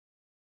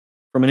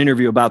from an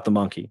interview about the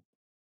monkey.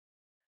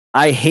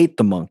 I hate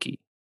the monkey.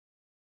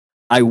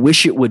 I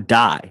wish it would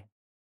die.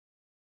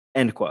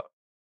 End quote.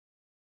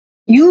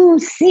 You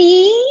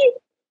see?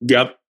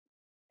 Yep.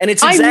 And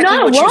it's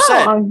exactly what you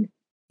said.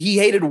 He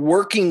hated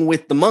working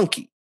with the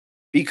monkey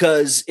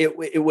because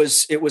it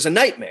was a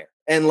nightmare.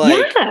 And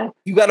like,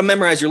 you got to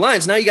memorize your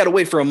lines. Now you got to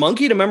wait for a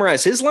monkey to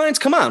memorize his lines.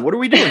 Come on. What are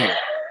we doing here?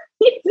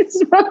 This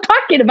is what I'm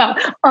talking about.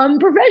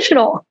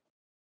 Unprofessional.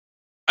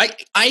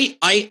 I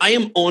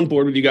am on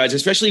board with you guys,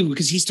 especially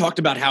because he's talked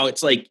about how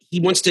it's like he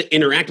wants to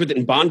interact with it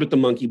and bond with the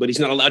monkey, but he's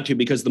not allowed to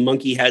because the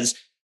monkey has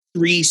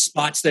 3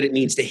 spots that it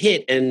needs to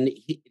hit. And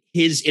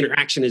his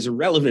interaction is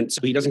irrelevant.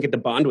 So he doesn't get to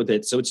bond with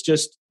it. So it's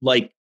just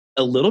like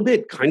a little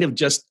bit kind of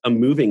just a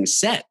moving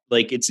set.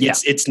 Like it's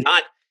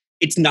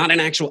not an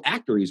actual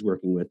actor he's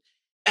working with.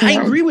 I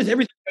agree with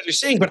everything you guys are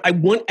saying, but I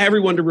want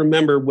everyone to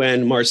remember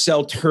when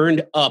Marcel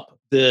turned up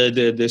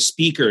the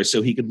speaker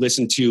so he could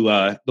listen to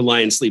The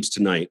Lion Sleeps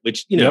Tonight,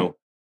 which,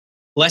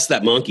 bless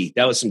that monkey.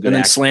 That was some good And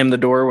then acting. slam the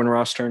door when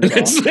Ross turned it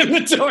off. Slam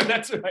the door,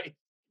 that's right.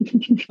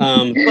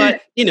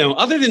 But,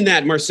 other than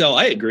that, Marcel,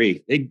 I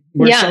agree.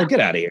 Marcel, get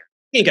out of here.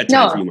 He ain't got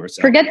time for you,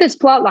 Marcel. Forget this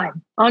plot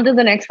line. On to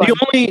the next one.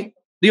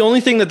 The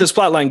only thing that this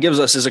plot line gives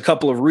us is a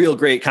couple of real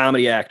great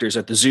comedy actors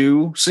at the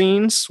zoo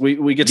scenes.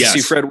 We get to see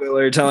Fred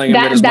Willard telling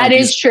him that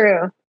is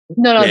true.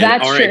 No,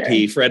 that's true.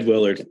 R.I.P. Fred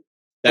Willard.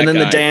 And then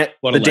the Dan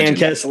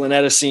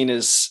Castellaneta scene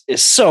is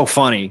so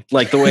funny.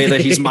 Like the way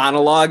that he's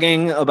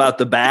monologuing about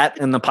the bat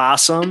and the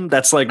possum.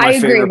 That's like my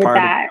favorite part.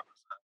 That.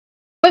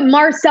 But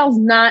Marcel's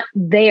not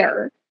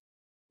there.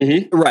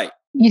 Mm-hmm. Right.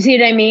 You see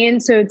what I mean?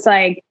 So it's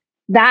like,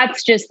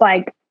 that's just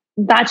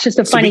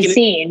a funny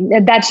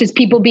scene. That's just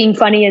people being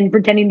funny and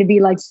pretending to be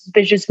like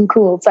suspicious and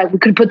cool. It's like, we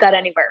could put that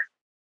anywhere.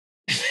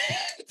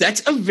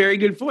 That's a very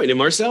good point. And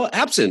Marcel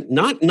absent,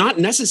 not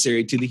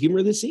necessary to the humor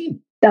of the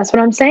scene. That's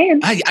what I'm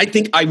saying.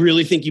 I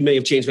really think you may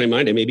have changed my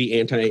mind. I may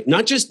be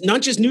not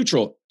just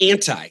neutral,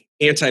 anti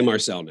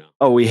Marcel now.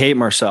 Oh, we hate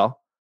Marcel.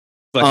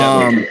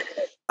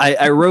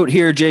 I wrote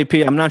here,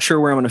 JP, I'm not sure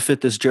where I'm going to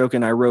fit this joke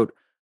in. I wrote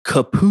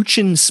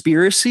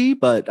Capuchinspiracy,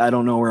 but I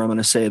don't know where I'm going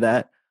to say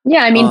that.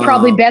 Yeah, I mean,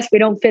 probably best we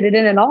don't fit it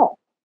in at all.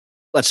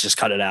 Let's just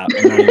cut it out.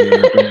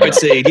 I'd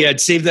say,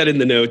 save that in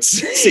the notes.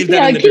 Save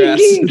that in the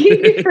drafts.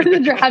 Keep it for the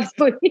drafts,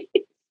 please.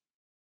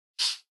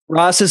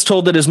 Ross is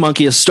told that his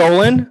monkey is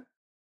stolen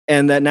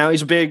and that now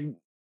he's a big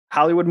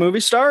Hollywood movie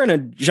star in a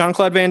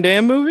Jean-Claude Van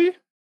Damme movie.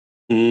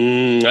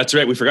 That's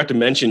right. We forgot to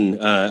mention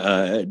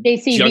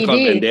JCVD. Jean-Claude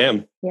Van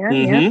Damme. Yeah,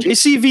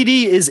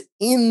 JCVD is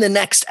in the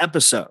next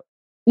episode.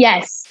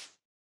 Yes.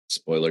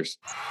 Spoilers.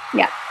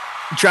 Yeah.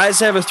 He tries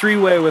to have a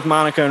 3-way with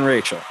Monica and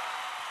Rachel.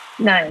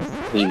 Nice.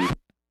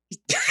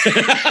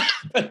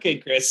 Okay,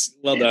 Chris.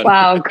 Well done.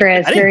 Wow,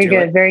 Chris. Very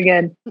good. Very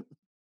good.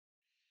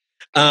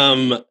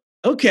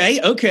 Okay.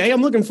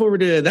 I'm looking forward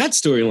to that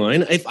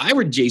storyline. If I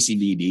were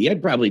JCVD,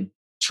 I'd probably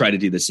try to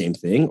do the same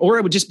thing, or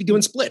I would just be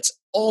doing splits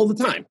all the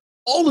time.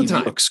 He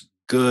looks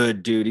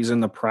good, dude. He's in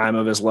the prime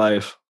of his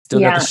life. Still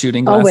got the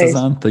shooting glasses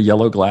on, the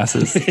yellow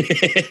glasses.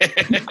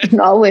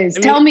 Always.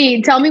 Tell me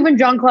when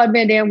Jean-Claude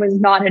Van Damme was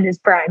not in his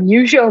prime.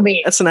 You show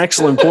me. That's an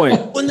excellent point.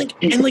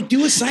 and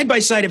do a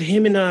side-by-side of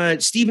him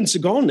and Steven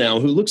Seagal now,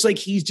 who looks like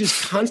he's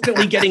just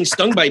constantly getting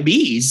stung by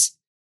bees.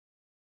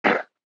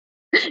 Yeah.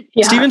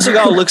 Steven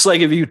Seagal looks like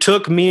if you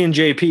took me and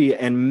JP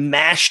and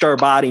mashed our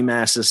body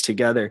masses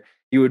together,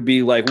 he would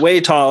be like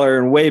way taller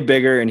and way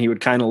bigger, and he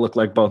would kind of look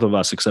like both of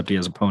us, except he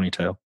has a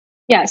ponytail.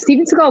 Yeah,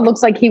 Steven Seagal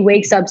looks like he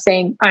wakes up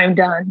saying, "I'm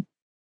done."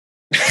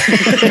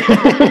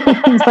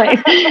 It's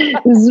like,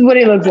 this is what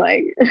he looks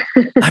like.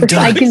 I'm done.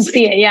 I can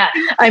see it. Yeah,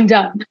 I'm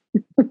done.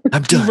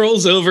 I'm done. He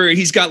rolls over.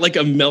 He's got like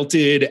a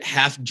melted,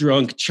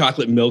 half-drunk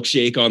chocolate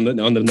milkshake on the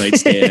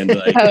nightstand.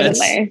 Like,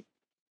 totally.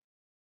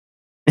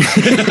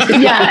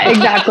 Yeah,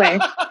 exactly.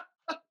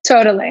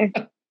 Totally.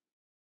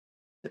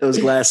 Those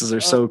glasses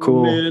are so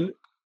cool. Man.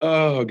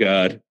 Oh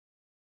God.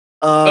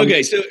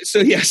 Okay,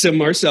 so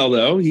Marcel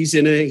though, he's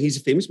a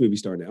famous movie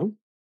star now.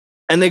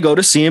 And they go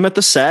to see him at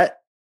the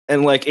set,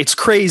 and like it's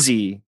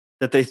crazy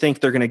that they think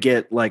they're gonna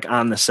get like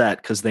on the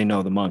set because they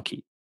know the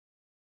monkey.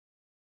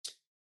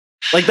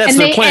 Like that's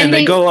their plan.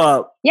 They go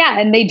up. Yeah,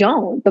 and they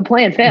don't. The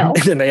plan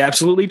fails. And they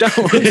absolutely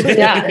don't.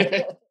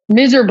 Yeah.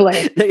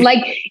 Miserably.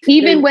 Like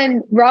even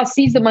when Ross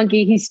sees the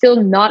monkey, he's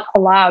still not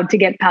allowed to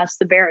get past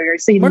the barrier.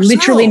 So he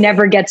literally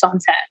never gets on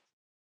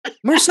set.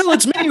 Marcel,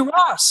 it's me,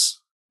 Ross.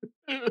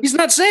 He's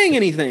not saying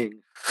anything.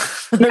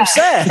 I'm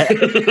sad.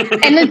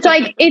 And it's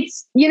like,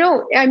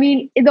 I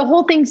mean, the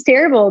whole thing's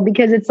terrible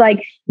because it's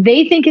like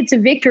they think it's a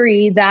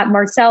victory that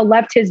Marcel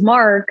left his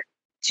mark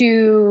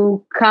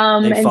to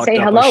come and say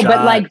hello.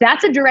 But like,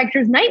 that's a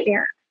director's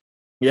nightmare.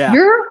 Yeah.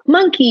 Your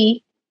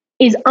monkey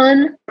is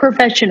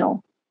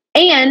unprofessional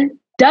and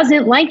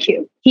doesn't like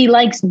you. He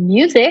likes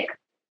music,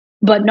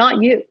 but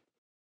not you.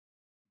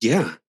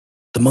 Yeah.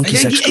 The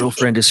monkey's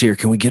ex-girlfriend is here.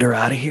 Can we get her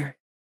out of here?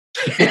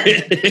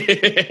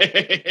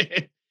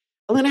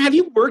 Elena, have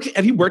you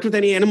worked with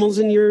any animals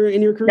in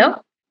your career?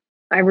 No,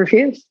 I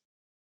refuse.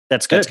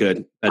 That's good. That's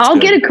good. I'll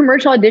get a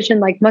commercial audition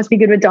like Must Be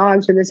Good with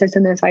Dogs or this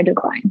and this. I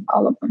decline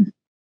all of them.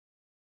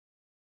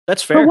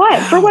 That's fair. For what?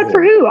 Wow. For what?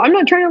 For who? I'm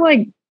not trying to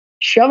like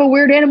shove a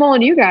weird animal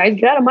on you guys.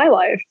 Get out of my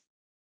life.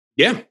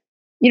 Yeah.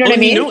 You know what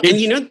I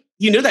mean?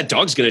 You know that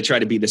dog's going to try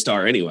to be the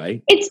star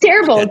anyway. It's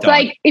terrible. It's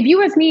like if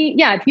you ask me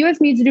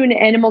to do an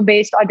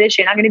animal-based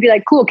audition, I'm going to be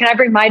like, cool, can I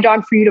bring my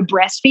dog for you to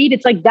breastfeed?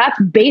 It's like, that's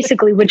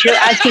basically what you're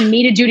asking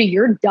me to do to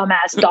your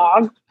dumbass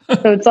dog.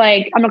 So it's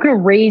like, I'm not going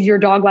to raise your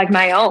dog like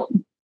my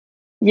own.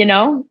 You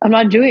know, I'm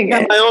not doing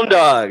it. My own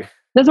dog.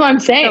 That's what I'm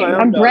saying.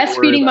 I'm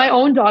breastfeeding my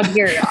own dog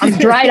here. I'm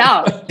dried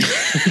out.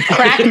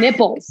 Crack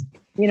nipples.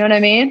 You know what I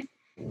mean?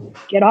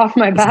 Get off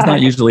my back. It's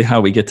not usually how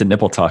we get to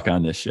nipple talk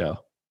on this show.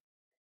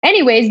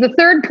 Anyways, the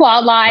third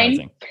plot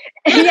line.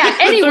 Yeah,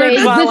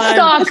 anyways, the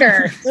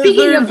stalker.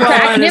 Speaking of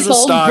crack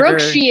nipples, Brooke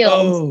Shields.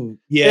 Oh,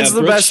 yeah. It's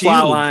the best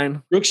plot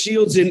line. Brooke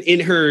Shields in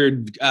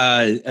her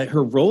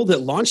role that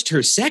launched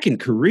her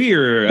second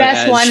career.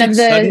 Best one of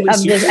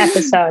this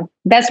episode.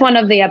 Best one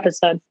of the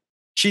episode.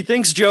 She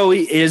thinks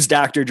Joey is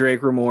Dr.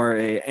 Drake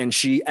Ramore, and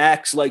she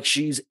acts like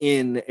she's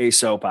in a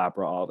soap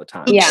opera all the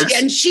time. Yeah.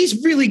 And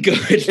she's really good.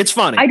 It's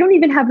funny. I don't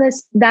even have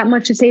that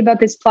much to say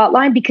about this plot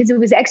line because it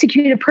was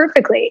executed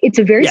perfectly. It's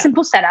a very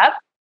simple setup.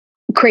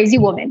 Crazy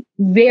woman.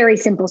 Very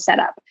simple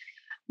setup.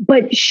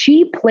 But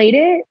she played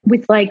it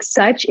with like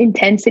such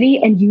intensity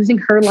and using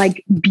her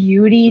like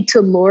beauty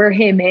to lure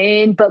him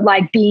in, but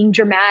like being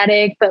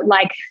dramatic, but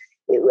like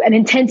an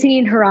intensity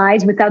in her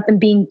eyes without them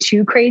being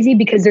too crazy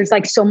because there's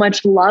like so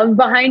much love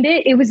behind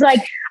it. It was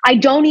like, I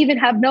don't even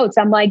have notes.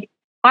 I'm like,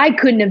 I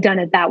couldn't have done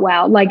it that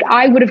well. Like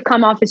I would have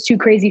come off as too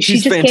crazy. She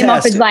just came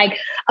off as like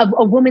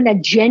a woman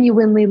that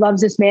genuinely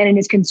loves this man and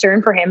is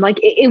concerned for him. Like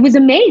it was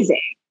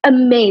amazing.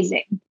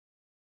 Amazing.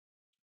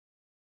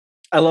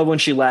 I love when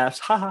she laughs.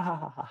 Ha ha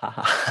ha ha ha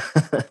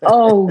ha.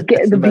 Oh,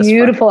 the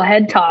beautiful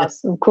head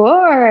toss, of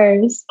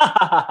course.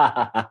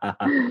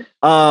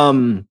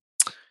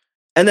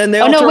 And then they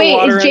all throw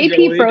water is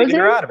JP frozen? To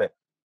get her out of it.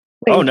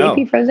 Wait, is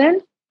JP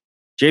frozen?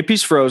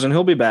 JP's frozen.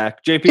 He'll be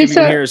back. JP, if you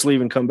can hear us, leave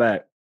and come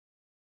back.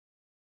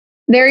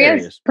 There he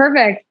is.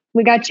 Perfect.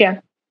 We got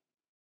you.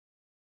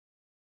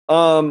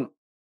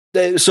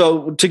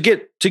 So to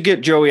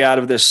get Joey out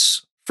of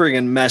this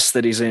friggin' mess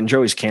that he's in,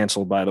 Joey's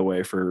canceled, by the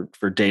way, for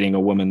dating a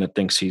woman that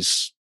thinks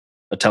he's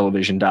a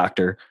television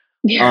doctor.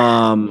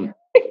 Yeah.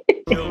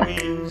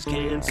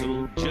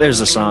 There's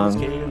a song.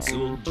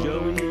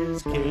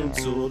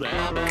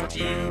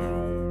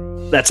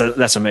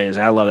 That's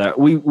amazing. I love that.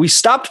 We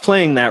stopped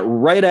playing that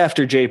right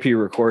after JP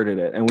recorded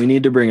it, and we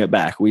need to bring it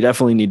back. We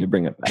definitely need to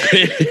bring it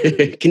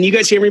back. Can you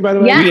guys hear me, by the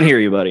way? Yeah. We can hear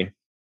you, buddy.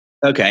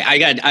 Okay.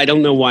 I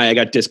don't know why I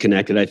got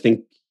disconnected. I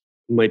think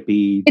it might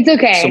be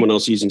someone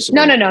else using some.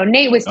 No.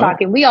 Nate was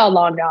talking. We all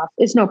logged off.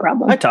 It's no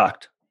problem. I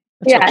talked.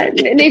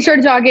 They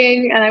started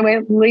talking and I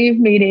went, leave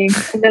meeting.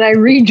 And then I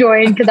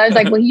rejoined because I was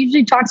like, well, he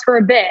usually talks for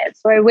a bit.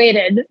 So I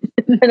waited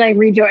and then I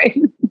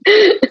rejoined.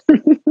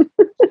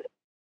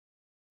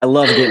 I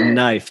love getting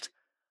knifed.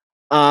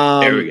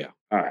 There we go.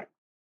 All right.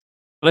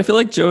 But I feel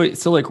like Joey,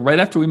 so like right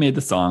after we made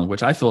the song,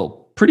 which I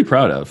feel pretty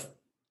proud of.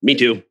 Me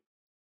too.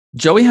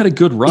 Joey had a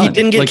good run. He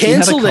didn't get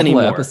canceled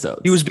anymore.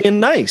 Episodes. He was being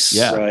nice.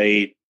 Yeah.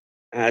 Right.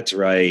 That's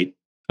right.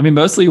 I mean,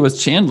 mostly it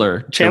was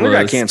Chandler. Chandler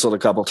got canceled a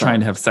couple times. Trying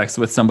to have sex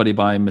with somebody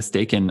by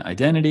mistaken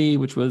identity,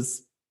 which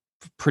was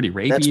pretty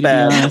rapey. That's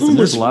bad. That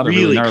was a lot of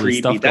really gnarly creepy.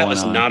 stuff That going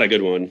was on. not a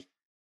good one.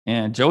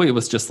 And Joey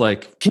was just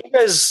like, Can you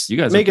guys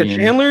make are a being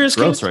Chandler's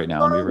gross right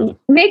now. And we were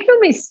Make no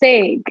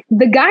mistake,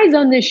 the guys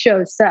on this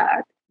show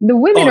suck. The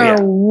women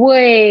are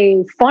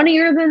way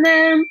funnier than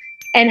them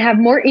and have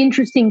more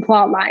interesting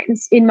plot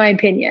lines, in my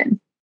opinion.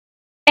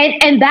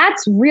 And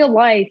that's real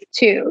life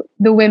too.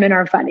 The women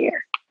are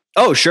funnier.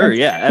 Oh, sure.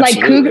 Yeah.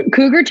 Absolutely. Like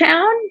Cougar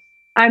Town.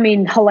 I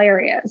mean,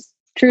 hilarious.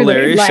 Truly.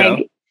 Hilarious show.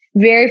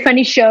 Very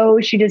funny show.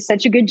 She does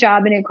such a good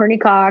job in it, Courtney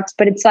Cox.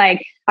 But it's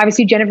like,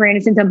 obviously Jennifer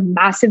Aniston's a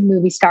massive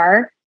movie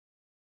star.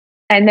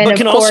 And then, but of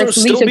can course, also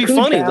still Lisa be Kudrow,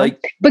 funny.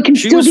 Like, but can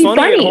she still was be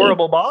funny funny. in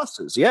Horrible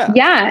Bosses. Yeah.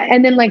 Yeah.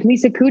 And then, like,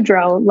 Lisa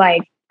Kudrow,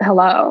 like,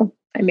 hello.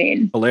 I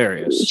mean,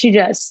 hilarious. She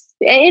just,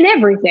 in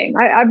everything.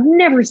 I've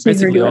never seen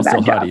basically her do a all bad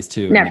still job. hotties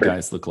too. Never. And the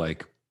guys look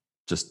like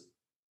just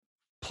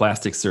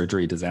plastic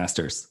surgery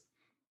disasters.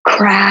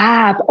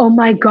 Crap. Oh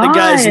my God. The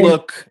guys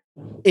look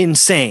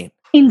insane.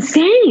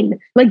 Insane.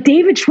 Like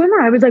David Schwimmer.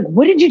 I was like,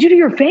 what did you do to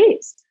your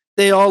face?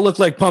 They all look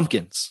like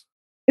pumpkins.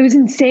 It was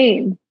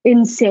insane.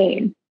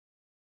 Insane.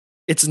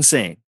 It's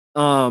insane.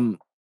 But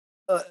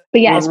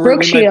yes,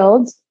 Brooke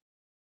Shields.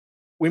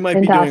 We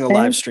might be doing a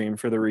live stream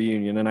for the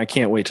reunion, and I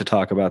can't wait to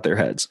talk about their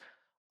heads.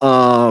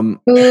 And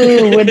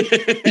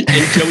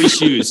Joey's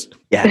shoes.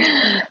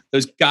 Yeah.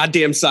 Those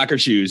goddamn soccer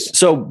shoes.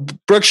 So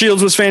Brooke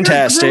Shields was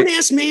fantastic. You're a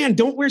grown-ass man.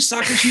 Don't wear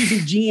soccer shoes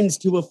and jeans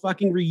to a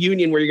fucking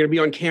reunion where you're going to be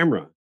on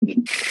camera.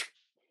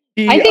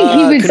 I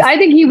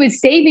think he was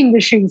saving the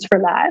shoes for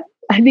that.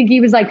 I think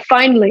he was like,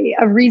 finally,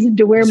 a reason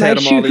to wear my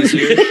shoes.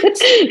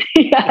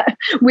 Yeah,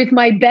 with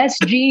my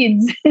best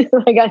jeans.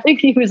 Like, I think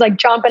he was like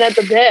chomping at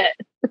the bit.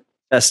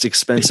 Best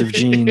expensive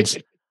jeans.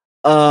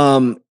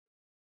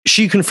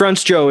 She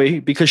confronts Joey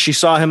because she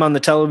saw him on the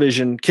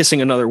television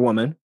kissing another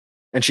woman,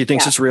 and she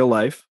thinks it's real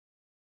life.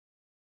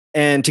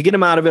 And to get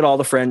him out of it, all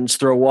the friends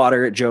throw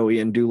water at Joey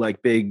and do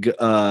like big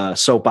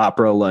soap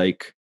opera,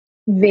 like,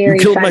 very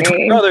you killed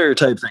funny. my brother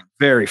type thing.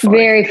 Very funny.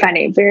 Very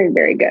funny. Very,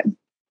 very good.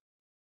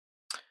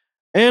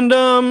 And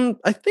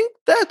I think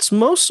that's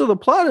most of the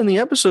plot in the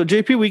episode.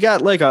 JP, we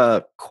got like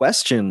a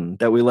question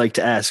that we like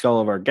to ask all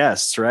of our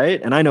guests, right?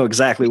 And I know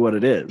exactly what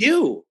it is.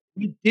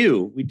 We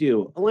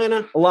do.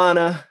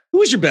 Alana, who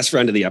was your best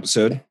friend of the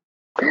episode?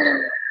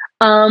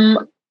 I'm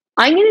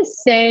going to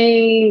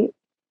say,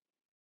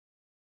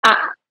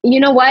 you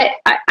know what?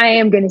 I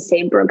am going to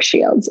say Brooke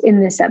Shields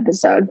in this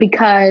episode,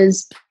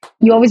 because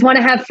you always want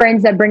to have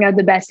friends that bring out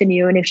the best in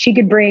you. And if she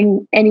could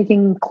bring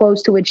anything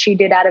close to what she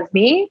did out of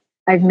me,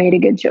 I've made a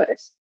good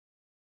choice.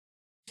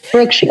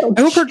 Brooke Shields.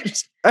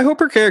 I hope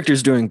her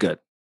character's doing good.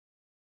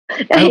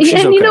 And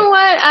you know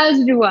what?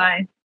 As do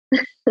I.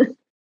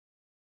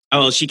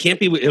 Oh, she can't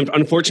be.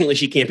 Unfortunately,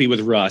 she can't be with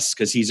Russ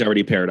because he's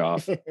already paired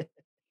off.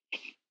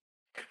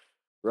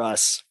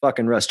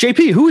 Fucking Russ.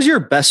 JP, who's your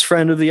best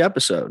friend of the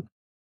episode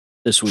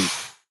this week?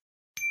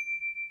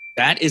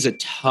 That is a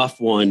tough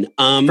one.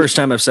 First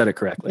time I've said it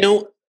correctly.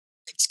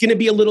 It's going to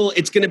be a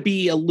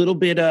little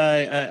bit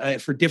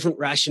for different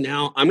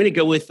rationale. I'm going to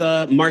go with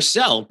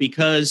Marcel,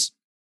 because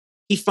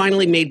he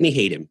finally made me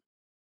hate him.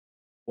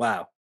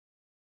 Wow.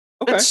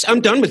 Okay. I'm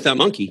done with that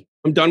monkey.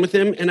 I'm done with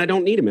him, and I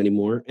don't need him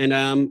anymore. And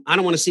I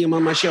don't want to see him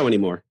on my show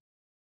anymore.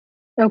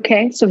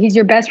 Okay, so he's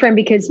your best friend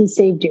because he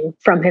saved you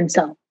from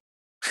himself.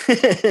 Got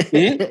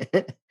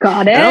it.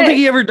 I don't think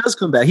he ever does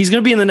come back. He's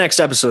going to be in the next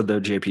episode, though,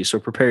 JP. So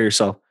prepare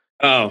yourself.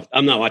 Oh,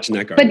 I'm not watching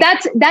that garbage.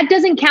 But that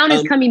doesn't count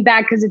as coming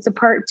back because it's a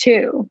part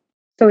 2.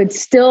 So it's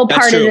still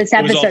part of this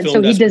episode.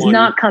 So he does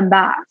not come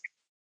back.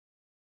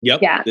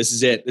 Yep. Yeah. This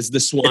is it. This is the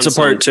swan. It's a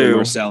part 2.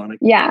 Marcel,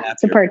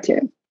 it's a part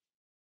 2.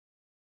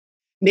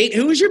 Nate,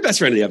 who was your best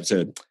friend of the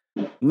episode?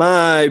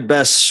 My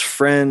best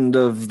friend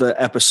of the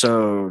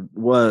episode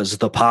was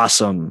the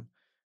possum,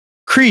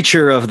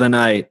 creature of the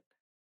night,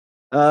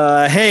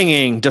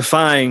 hanging,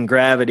 defying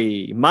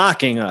gravity,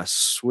 mocking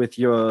us with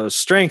your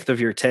strength of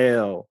your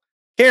tail,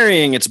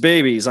 carrying its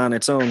babies on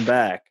its own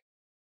back.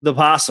 The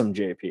possum,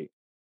 JP.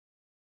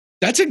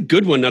 That's a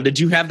good one. Now, did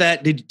you have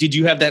that? Did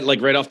you have that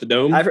like right off the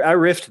dome? I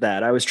riffed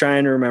that. I was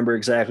trying to remember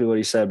exactly what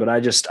he said, but I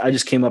just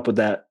came up with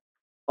that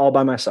all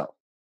by myself.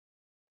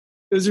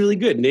 It was really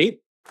good,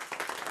 Nate.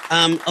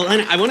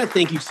 Alana, I want to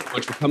thank you so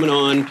much for coming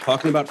on,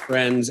 talking about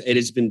Friends. It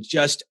has been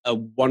just a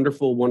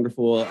wonderful,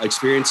 wonderful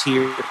experience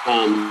here.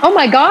 Oh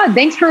my God.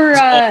 Thanks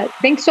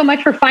so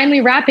much for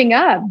finally wrapping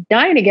up.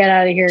 Dying to get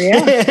out of here.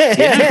 Yeah.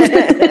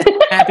 Yeah.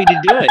 Happy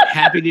to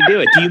do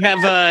it. Do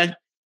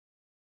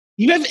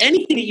you have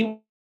anything that you...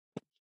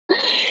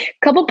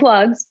 Couple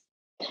plugs.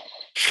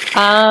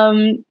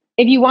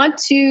 If you want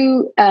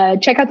to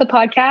check out the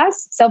podcast,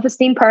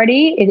 Self-Esteem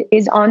Party, it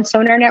is on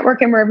Sonar Network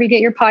and wherever you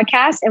get your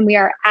podcasts. And we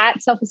are at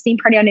Self-Esteem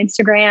Party on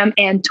Instagram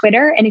and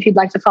Twitter. And if you'd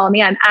like to follow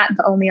me, I'm at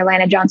the only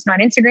Alana Johnson on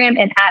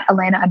Instagram and at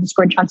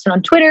Alana_Johnson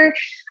on Twitter.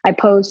 I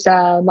post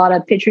a lot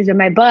of pictures of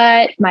my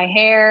butt, my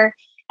hair,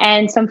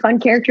 and some fun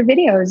character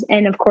videos.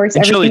 And of course,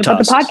 everything about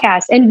the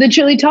podcast and the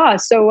chili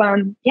toss. So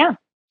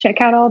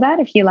check out all that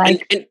if you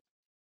like. And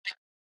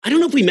I don't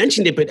know if we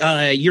mentioned it,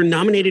 but you're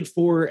nominated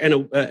for an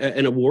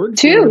award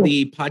 2 for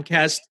the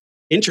podcast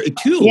intro.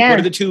 2. Yeah.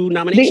 What are the 2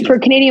 nominations? For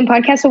Canadian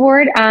Podcast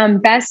Award,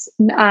 Best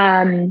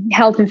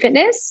Health and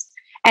Fitness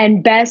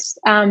and Best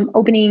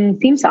Opening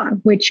Theme Song,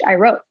 which I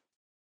wrote.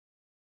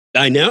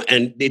 I know,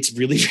 and it's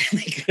really,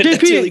 really good. JP,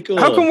 That's really cool.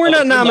 How come we're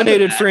not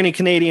nominated for any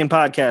Canadian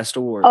Podcast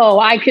Awards? Oh,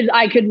 I could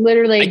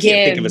literally I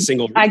can't think of a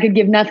single reason. I could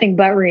give nothing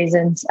but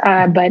reasons.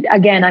 But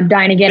again, I'm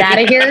dying to get out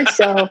of here.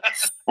 So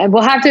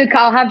I'll have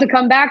to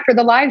come back for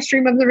the live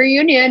stream of the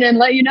reunion and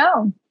let you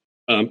know.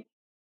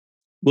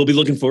 We'll be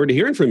looking forward to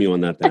hearing from you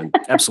on that then.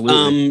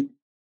 Absolutely.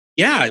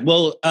 Yeah.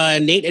 Well,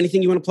 Nate,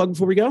 anything you want to plug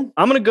before we go?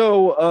 I'm going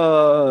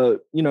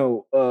to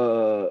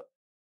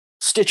go,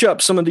 stitch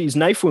up some of these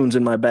knife wounds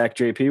in my back,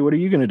 JP. What are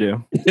you going to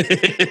do?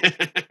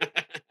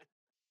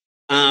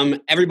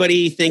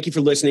 Everybody, thank you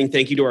for listening.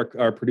 Thank you to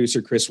our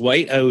producer, Chris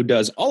White, who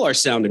does all our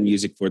sound and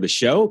music for the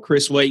show.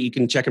 Chris White, you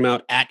can check him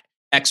out at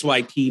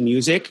XYT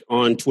Music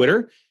on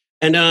Twitter.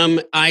 And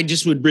I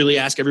just would really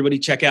ask everybody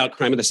to check out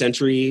Crime of the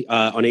Century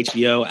on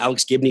HBO,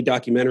 Alex Gibney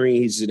documentary.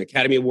 He's an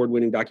Academy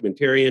Award-winning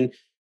documentarian.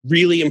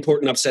 Really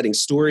important, upsetting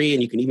story.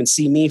 And you can even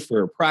see me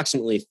for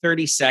approximately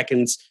 30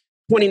 seconds,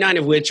 29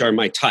 of which are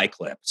my tie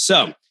clip.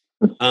 So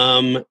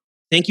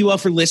thank you all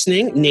for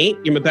listening. Nate,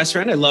 you're my best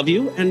friend. I love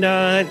you. And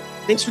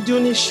thanks for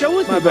doing this show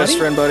with me, buddy. My best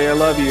friend, buddy. I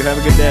love you. Have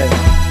a good day.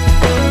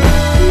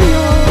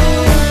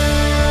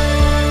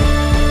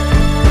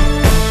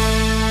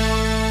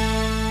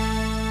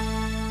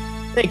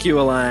 Thank you,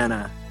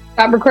 Alana.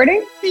 Stop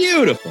recording?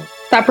 Beautiful.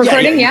 Stop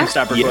recording, yeah?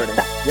 Stop recording.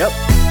 Yep.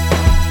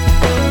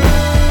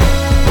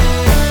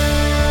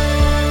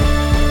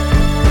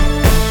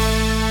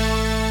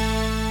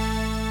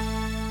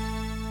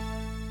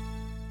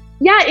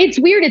 Yeah, it's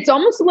weird. It's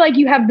almost like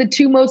you have the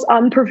two most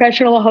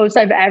unprofessional hosts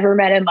I've ever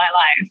met in my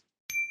life.